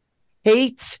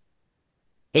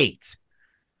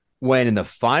when in the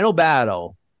final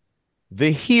battle,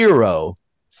 the hero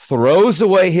throws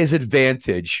away his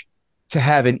advantage to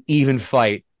have an even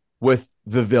fight with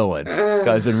the villain.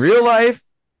 Because in real life,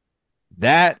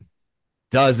 that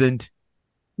doesn't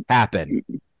happen.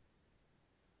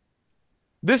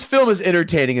 This film is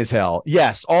entertaining as hell.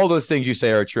 Yes, all those things you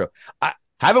say are true. I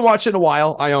haven't watched it in a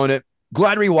while. I own it.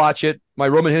 Glad to rewatch it. My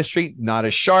Roman history, not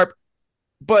as sharp,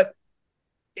 but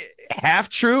half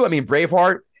true. I mean,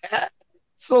 Braveheart,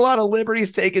 it's a lot of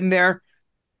liberties taken there.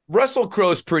 Russell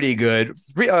Crowe's pretty good.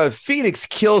 Phoenix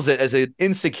kills it as an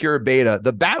insecure beta.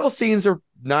 The battle scenes are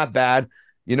not bad.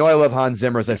 You know, I love Hans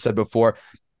Zimmer, as I said before.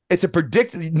 It's a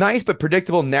nice but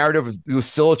predictable narrative of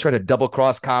Lucilla trying to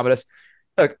double-cross Commodus.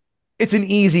 Look, it's an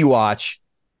easy watch.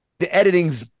 The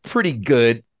editing's pretty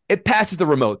good. It passes the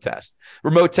remote test.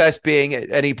 Remote test being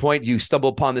at any point you stumble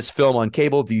upon this film on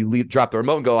cable, do you drop the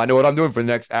remote and go, I know what I'm doing for the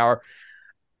next hour?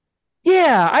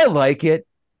 Yeah, I like it.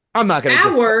 I'm not going to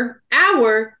hour.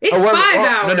 It's 5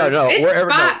 hours.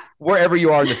 No. Wherever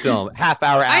you are in the film, half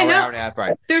hour, hour and a half.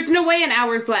 Right. There's no way an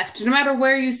hour's left. No matter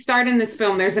where you start in this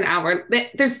film, there's an hour.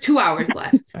 There's 2 hours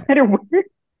left.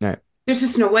 Right. There's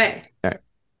just no way. Right.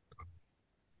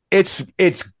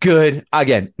 It's good.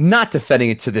 Again, not defending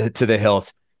it to the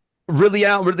hilt.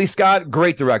 Ridley Scott,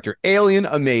 great director. Alien,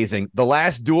 amazing. The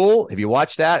Last Duel, if you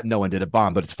watch that, no one did a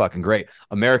bomb, but it's fucking great.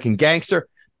 American Gangster.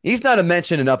 He's not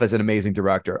mentioned enough as an amazing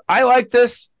director. I like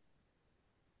this.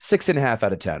 6.5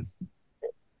 out of 10.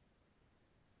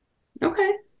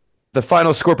 Okay. The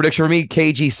final score prediction for me,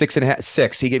 KG 6.5.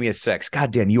 6. He gave me a 6.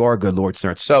 God damn, you are a good Lord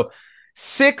Snurts. So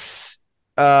 6.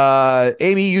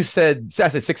 Amy, you said, I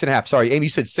said 6.5. Sorry, Amy, you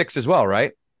said 6 as well,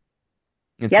 right?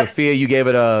 And yep. Sophia, you gave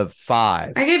it a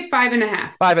 5. I gave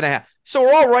 5.5. 5.5. So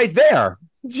we're all right there.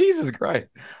 Jesus Christ.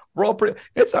 We're all pretty.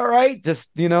 It's all right.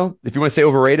 Just, if you want to say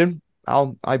overrated,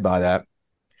 I buy that.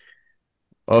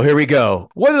 Oh, here we go.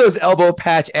 What do those elbow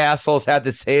patch assholes have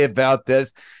to say about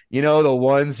this? The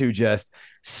ones who just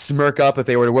smirk up if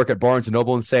they were to work at Barnes &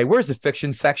 Noble and say, where's the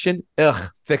fiction section?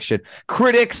 Ugh, fiction.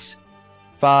 Critics,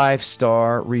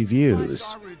 5-star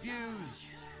reviews.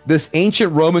 This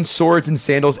ancient Roman swords and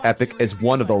sandals epic is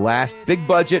one of the last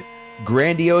big-budget,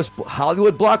 grandiose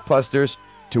Hollywood blockbusters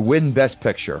to win Best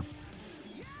Picture.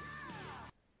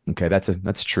 Okay,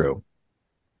 that's true.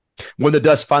 When the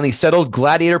dust finally settled,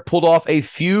 Gladiator pulled off a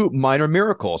few minor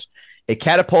miracles. It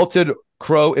catapulted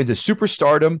Crowe into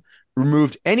superstardom,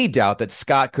 removed any doubt that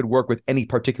Scott could work with any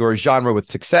particular genre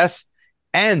with success,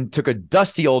 and took a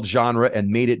dusty old genre and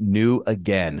made it new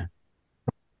again.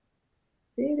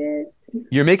 Did it?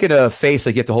 You're making a face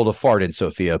like you have to hold a fart in,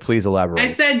 Sophia. Please elaborate. I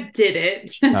said, did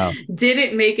it? Oh. Did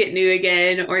it make it new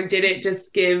again? Or did it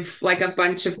just give like a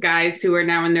bunch of guys who are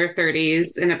now in their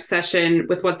 30s an obsession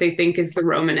with what they think is the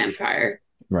Roman Empire?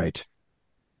 Right.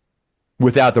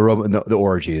 Without the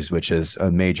orgies, which is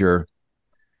a major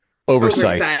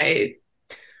oversight.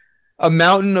 A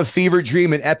mountain of fever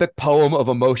dream, an epic poem of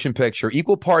a motion picture.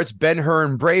 Equal parts Ben-Hur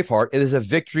and Braveheart. It is a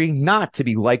victory not to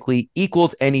be likely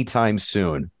equaled anytime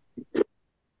soon.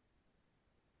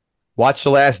 Watch The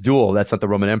Last Duel. That's not the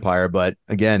Roman Empire, but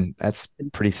again, that's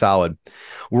pretty solid.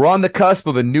 We're on the cusp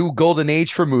of a new golden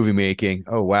age for movie making.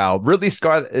 Oh, wow. Ridley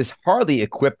Scott is hardly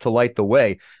equipped to light the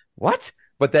way. What?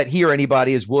 But that he or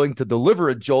anybody is willing to deliver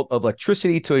a jolt of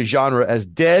electricity to a genre as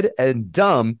dead and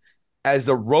dumb as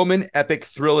the Roman epic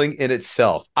thrilling in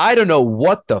itself. I don't know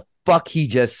what the fuck he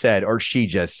just said or she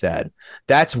just said.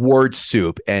 That's word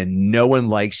soup, and no one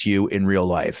likes you in real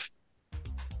life.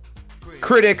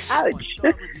 Critics,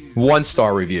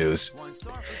 1-star reviews.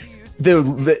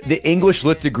 The English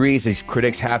lit degrees these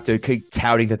critics have to keep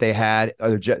touting that they had,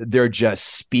 they're just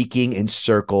speaking in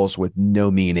circles with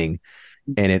no meaning,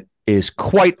 and it is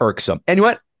quite irksome. And you know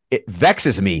what? It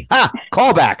vexes me.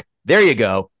 Callback. There you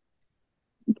go.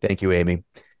 Thank you, Amy.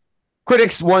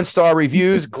 Critics, 1-star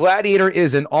reviews. Gladiator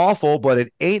isn't awful, but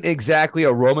it ain't exactly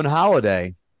a Roman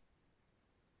holiday.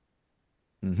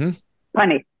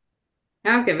 Funny.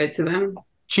 I'll give it to them.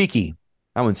 Cheeky.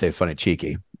 I wouldn't say funny,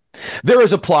 cheeky. There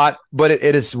is a plot, but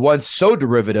it is one so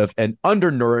derivative and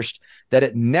undernourished that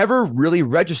it never really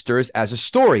registers as a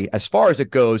story. As far as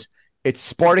it goes, it's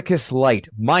Spartacus light,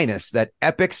 minus that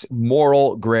epic's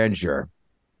moral grandeur.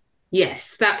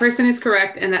 Yes, that person is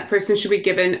correct, and that person should be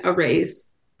given a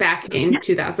raise back in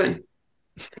 2000.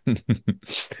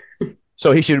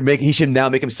 So he should now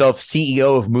make himself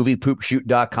CEO of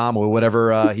moviepoopshoot.com or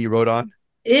whatever he wrote on?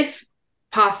 If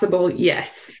possible,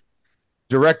 yes.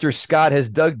 Director Scott has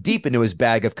dug deep into his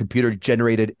bag of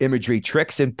computer-generated imagery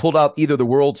tricks and pulled out either the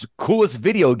world's coolest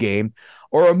video game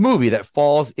or a movie that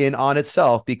falls in on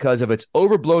itself because of its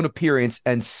overblown appearance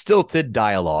and stilted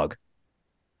dialogue.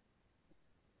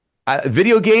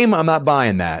 Video game, I'm not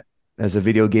buying that. As a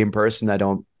video game person, I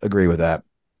don't agree with that.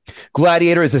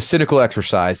 Gladiator is a cynical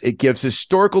exercise. It gives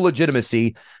historical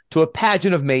legitimacy to a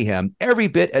pageant of mayhem, every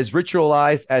bit as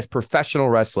ritualized as professional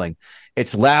wrestling.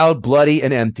 It's loud, bloody,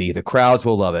 and empty. The crowds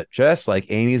will love it, just like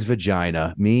Amy's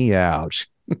vagina. Me ouch.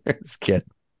 Just kidding.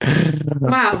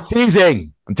 Wow.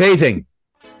 I'm teasing.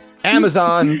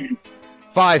 Amazon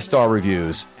 5-star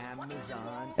reviews.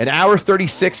 An hour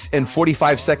 36 and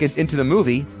 45 seconds into the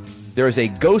movie, there is a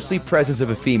ghostly presence of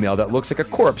a female that looks like a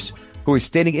corpse who is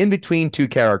standing in between two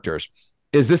characters.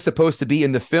 Is this supposed to be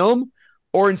in the film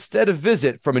or instead a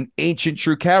visit from an ancient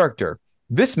true character?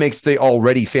 This makes the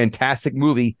already fantastic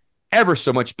movie ever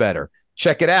so much better.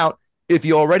 Check it out if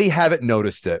you already haven't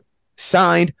noticed it.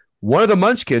 Signed, one of the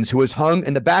Munchkins who was hung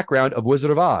in the background of Wizard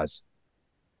of Oz.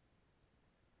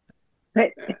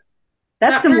 That's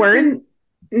that some person word.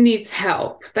 needs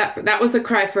help. That was a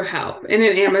cry for help in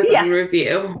an Amazon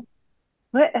review.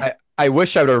 What? I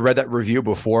wish I would have read that review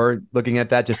before looking at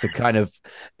that, just to kind of,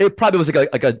 it probably was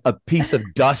like a piece of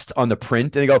dust on the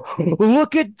print, and they go,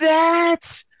 look at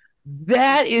that.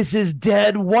 That is his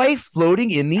dead wife floating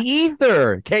in the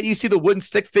ether. Can't you see the wooden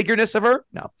stick figureness of her?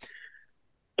 No.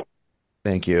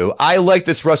 Thank you. I like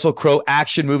this Russell Crowe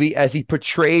action movie as he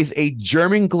portrays a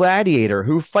German gladiator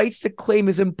who fights to claim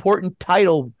his important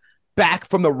title back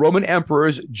from the Roman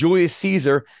emperors Julius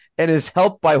Caesar and is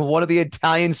helped by one of the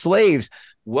Italian slaves.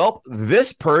 Well,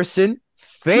 this person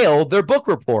failed their book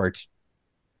report.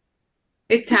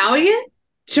 Italian?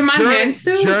 German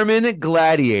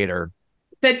gladiator.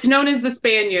 That's known as the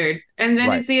Spaniard. And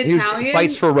then is the Italian? He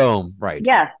fights for Rome, right?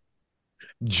 Yeah.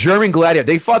 German gladiator.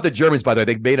 They fought the Germans, by the way.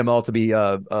 They made them all to be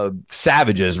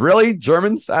savages. Really?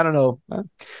 Germans? I don't know. I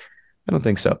don't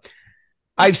think so.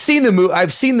 I've seen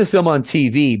the film on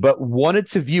TV, but wanted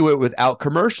to view it without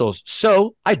commercials.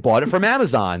 So I bought it from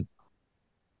Amazon.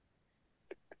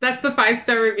 That's the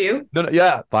 5-star review? No,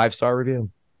 yeah, 5-star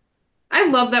review. I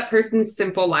love that person's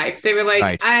simple life. They were like,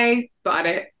 right. I bought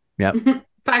it. Yep.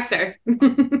 5 stars.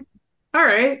 All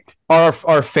right.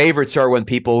 Our favorites are when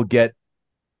people get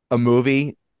a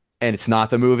movie and it's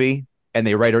not the movie and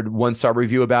they write a 1-star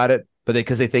review about it, but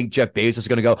because they think Jeff Bezos is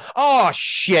going to go, oh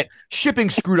shit,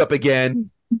 shipping screwed up again.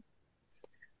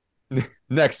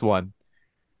 Next one.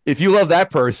 If you love that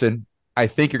person, I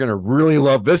think you're going to really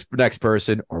love this next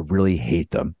person or really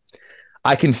hate them.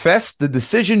 I confess the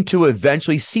decision to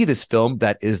eventually see this film,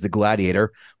 that is The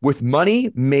Gladiator, with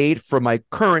money made from my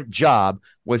current job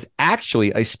was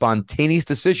actually a spontaneous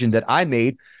decision that I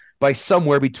made by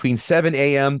somewhere between 7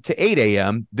 a.m. to 8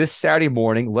 a.m. this Saturday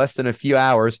morning, less than a few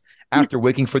hours after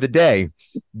waking for the day.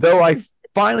 Though I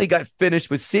finally got finished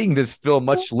with seeing this film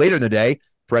much later in the day,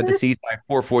 parentheses, by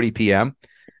 4:40 p.m.,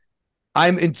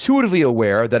 I'm intuitively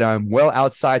aware that I'm well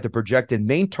outside the projected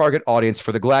main target audience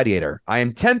for The Gladiator. I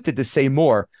am tempted to say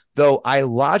more, though I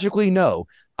logically know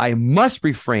I must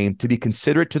refrain to be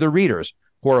considerate to the readers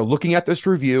who are looking at this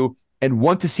review and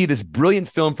want to see this brilliant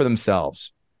film for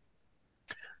themselves.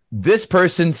 This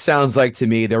person sounds like to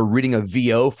me they're reading a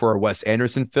VO for a Wes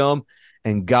Anderson film,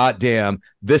 and goddamn,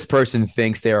 this person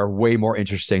thinks they are way more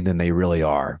interesting than they really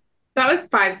are. That was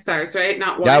 5 stars, right?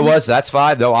 Not 1. That's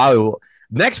 5, though.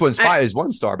 Next one's 5 is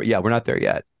 1 star, but yeah, we're not there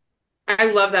yet. I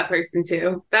love that person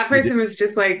too. That person was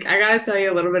just like, I gotta tell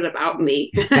you a little bit about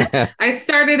me. I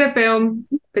started a film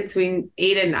between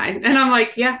 8 and 9, and I'm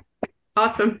like, yeah,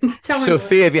 awesome. Tell me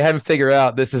Sophia, more. if you haven't figured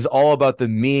out, this is all about the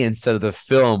me instead of the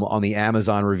film on the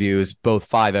Amazon reviews, both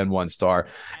 5 and 1 star.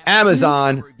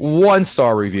 Amazon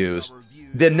 1-star reviews.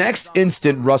 The next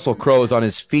instant, Russell Crowe is on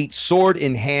his feet, sword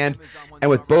in hand,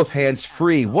 and with both hands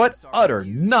free. What utter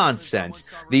nonsense.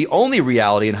 The only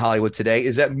reality in Hollywood today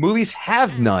is that movies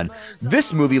have none.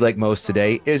 This movie, like most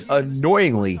today, is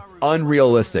annoyingly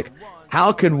unrealistic.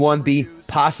 How can one be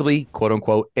possibly, quote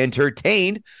unquote,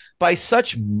 entertained by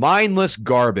such mindless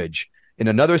garbage? In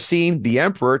another scene, the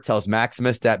Emperor tells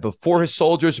Maximus that before his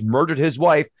soldiers murdered his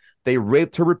wife, they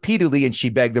raped her repeatedly and she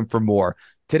begged them for more.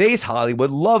 Today's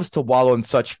Hollywood loves to wallow in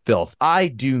such filth. I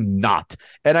do not.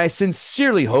 And I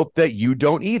sincerely hope that you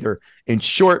don't either. In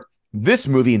short, this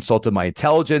movie insulted my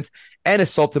intelligence and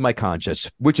assaulted my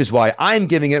conscience, which is why I'm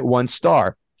giving it 1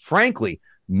 star. Frankly,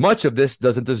 much of this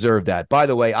doesn't deserve that. By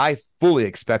the way, I fully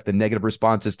expect the negative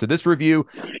responses to this review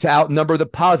to outnumber the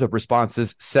positive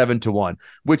responses 7-1,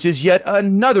 which is yet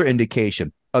another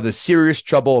indication of the serious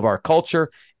trouble of our culture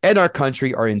and our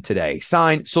country are in today.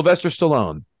 Signed, Sylvester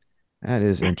Stallone. That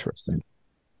is interesting.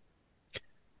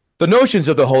 The notions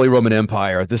of the Holy Roman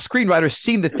Empire. The screenwriters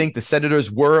seem to think the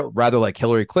senators were, rather like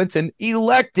Hillary Clinton,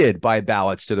 elected by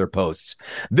ballots to their posts.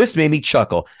 This made me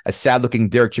chuckle as sad-looking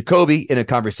Derek Jacobi, in a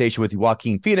conversation with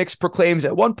Joaquin Phoenix, proclaims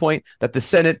at one point that the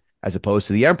Senate, as opposed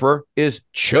to the Emperor, is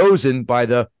chosen by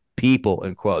the people,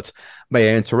 in quotes.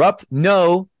 May I interrupt?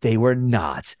 No, they were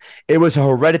not. It was a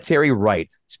hereditary right.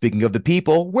 Speaking of the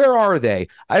people, where are they?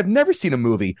 I've never seen a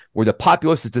movie where the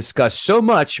populace is discussed so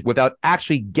much without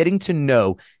actually getting to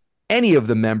know any of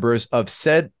the members of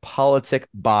said politic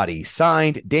body.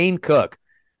 Signed, Dane Cook.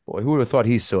 Boy, who would have thought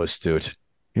he's so astute?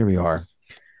 Here we are.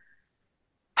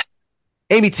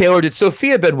 Amy Taylor, did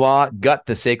Sophia Benoit gut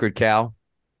the sacred cow?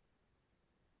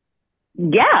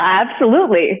 Yeah,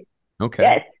 absolutely. Okay.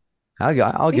 Yes.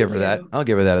 I'll give her that. I'll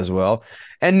give her that as well.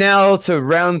 And now to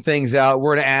round things out,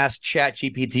 we're going to ask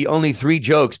ChatGPT only 3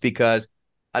 jokes because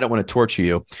I don't want to torture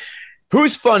you.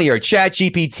 Who's funnier,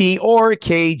 ChatGPT or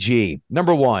KG?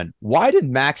 Number 1, why did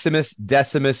Maximus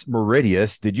Decimus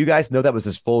Meridius, did you guys know that was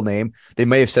his full name? They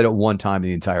may have said it one time in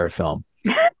the entire film.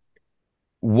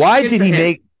 Why did he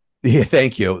make... Yeah,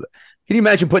 thank you. Can you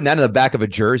imagine putting that in the back of a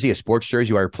jersey, a sports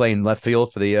jersey, while you're playing left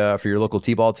field for your local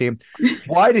T-ball team?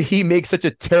 Why did he make such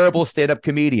a terrible stand-up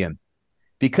comedian?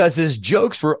 Because his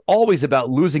jokes were always about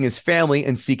losing his family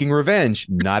and seeking revenge.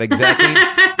 Not exactly.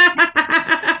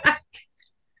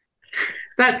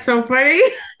 That's so funny.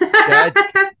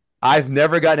 I've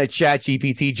never gotten a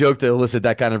ChatGPT joke to elicit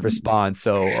that kind of response.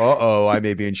 So, I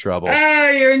may be in trouble. Oh,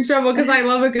 you're in trouble because I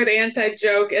love a good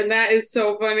anti-joke, and that is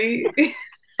so funny.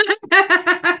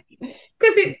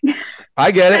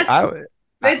 I get it.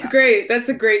 That's great. That's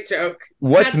a great joke.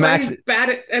 What's That's Max? Why he's bad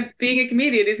at being a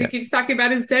comedian is he keeps talking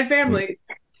about his dead family.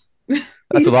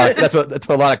 That's what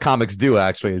a lot of comics do.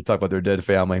 Actually, they talk about their dead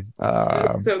family.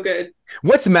 That's so good.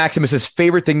 What's Maximus's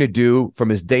favorite thing to do from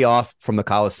his day off from the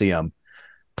Coliseum?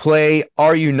 Play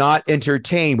Are You Not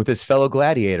Entertained with his fellow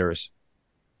gladiators.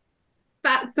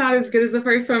 That's not as good as the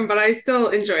first one, but I still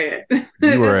enjoy it.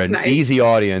 You were an easy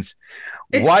audience.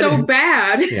 It's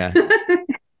bad. Yeah.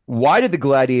 Why did the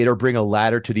gladiator bring a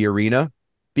ladder to the arena?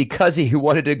 Because he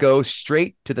wanted to go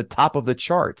straight to the top of the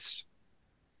charts.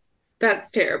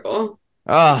 That's terrible.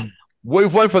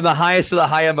 We've went from the highest of the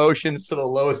high emotions to the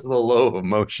lowest of the low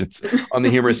emotions on the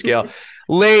humor scale.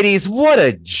 Ladies, what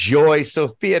a joy.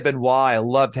 Sophia Benoit, I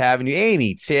loved having you.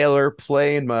 Amy Taylor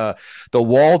playing the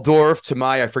Waldorf to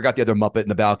I forgot the other Muppet in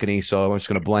the balcony, so I'm just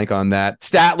going to blank on that.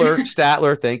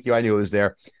 Statler, thank you. I knew it was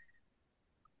there.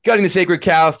 Gutting the Sacred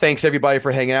Cow, thanks everybody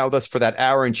for hanging out with us for that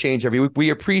hour and change every week. We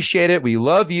appreciate it. We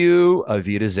love you.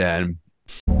 Avita Zen.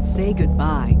 Say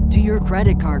goodbye to your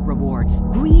credit card rewards.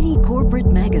 Greedy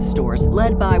corporate mega stores,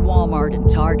 led by Walmart and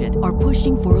Target, are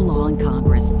pushing for a law in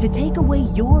Congress to take away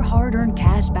your hard-earned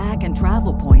cash back and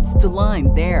travel points to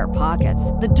line their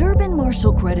pockets. The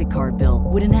Durbin-Marshall credit card bill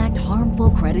would enact harmful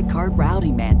credit card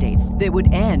routing mandates that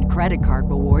would end credit card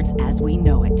rewards as we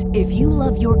know it. If you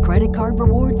love your credit card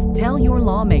rewards, tell your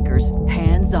lawmakers,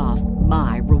 hands off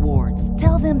my rewards.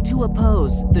 Tell them to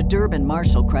oppose the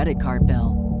Durbin-Marshall credit card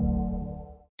bill.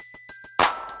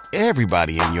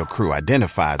 Everybody in your crew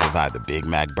identifies as either Big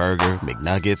Mac Burger,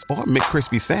 McNuggets, or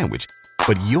McCrispy Sandwich.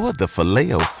 But you're the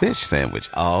Filet-O-Fish Sandwich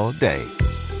all day.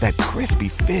 That crispy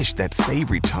fish, that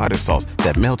savory tartar sauce,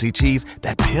 that melty cheese,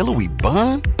 that pillowy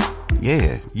bun.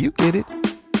 Yeah, you get it.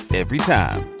 Every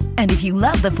time. And if you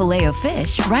love the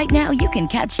Filet-O-Fish, right now you can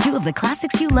catch 2 of the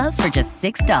classics you love for just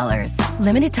 $6.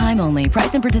 Limited time only.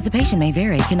 Price and participation may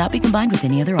vary. Cannot be combined with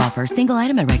any other offer. Single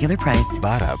item at regular price.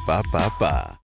 Ba-da-ba-ba-ba.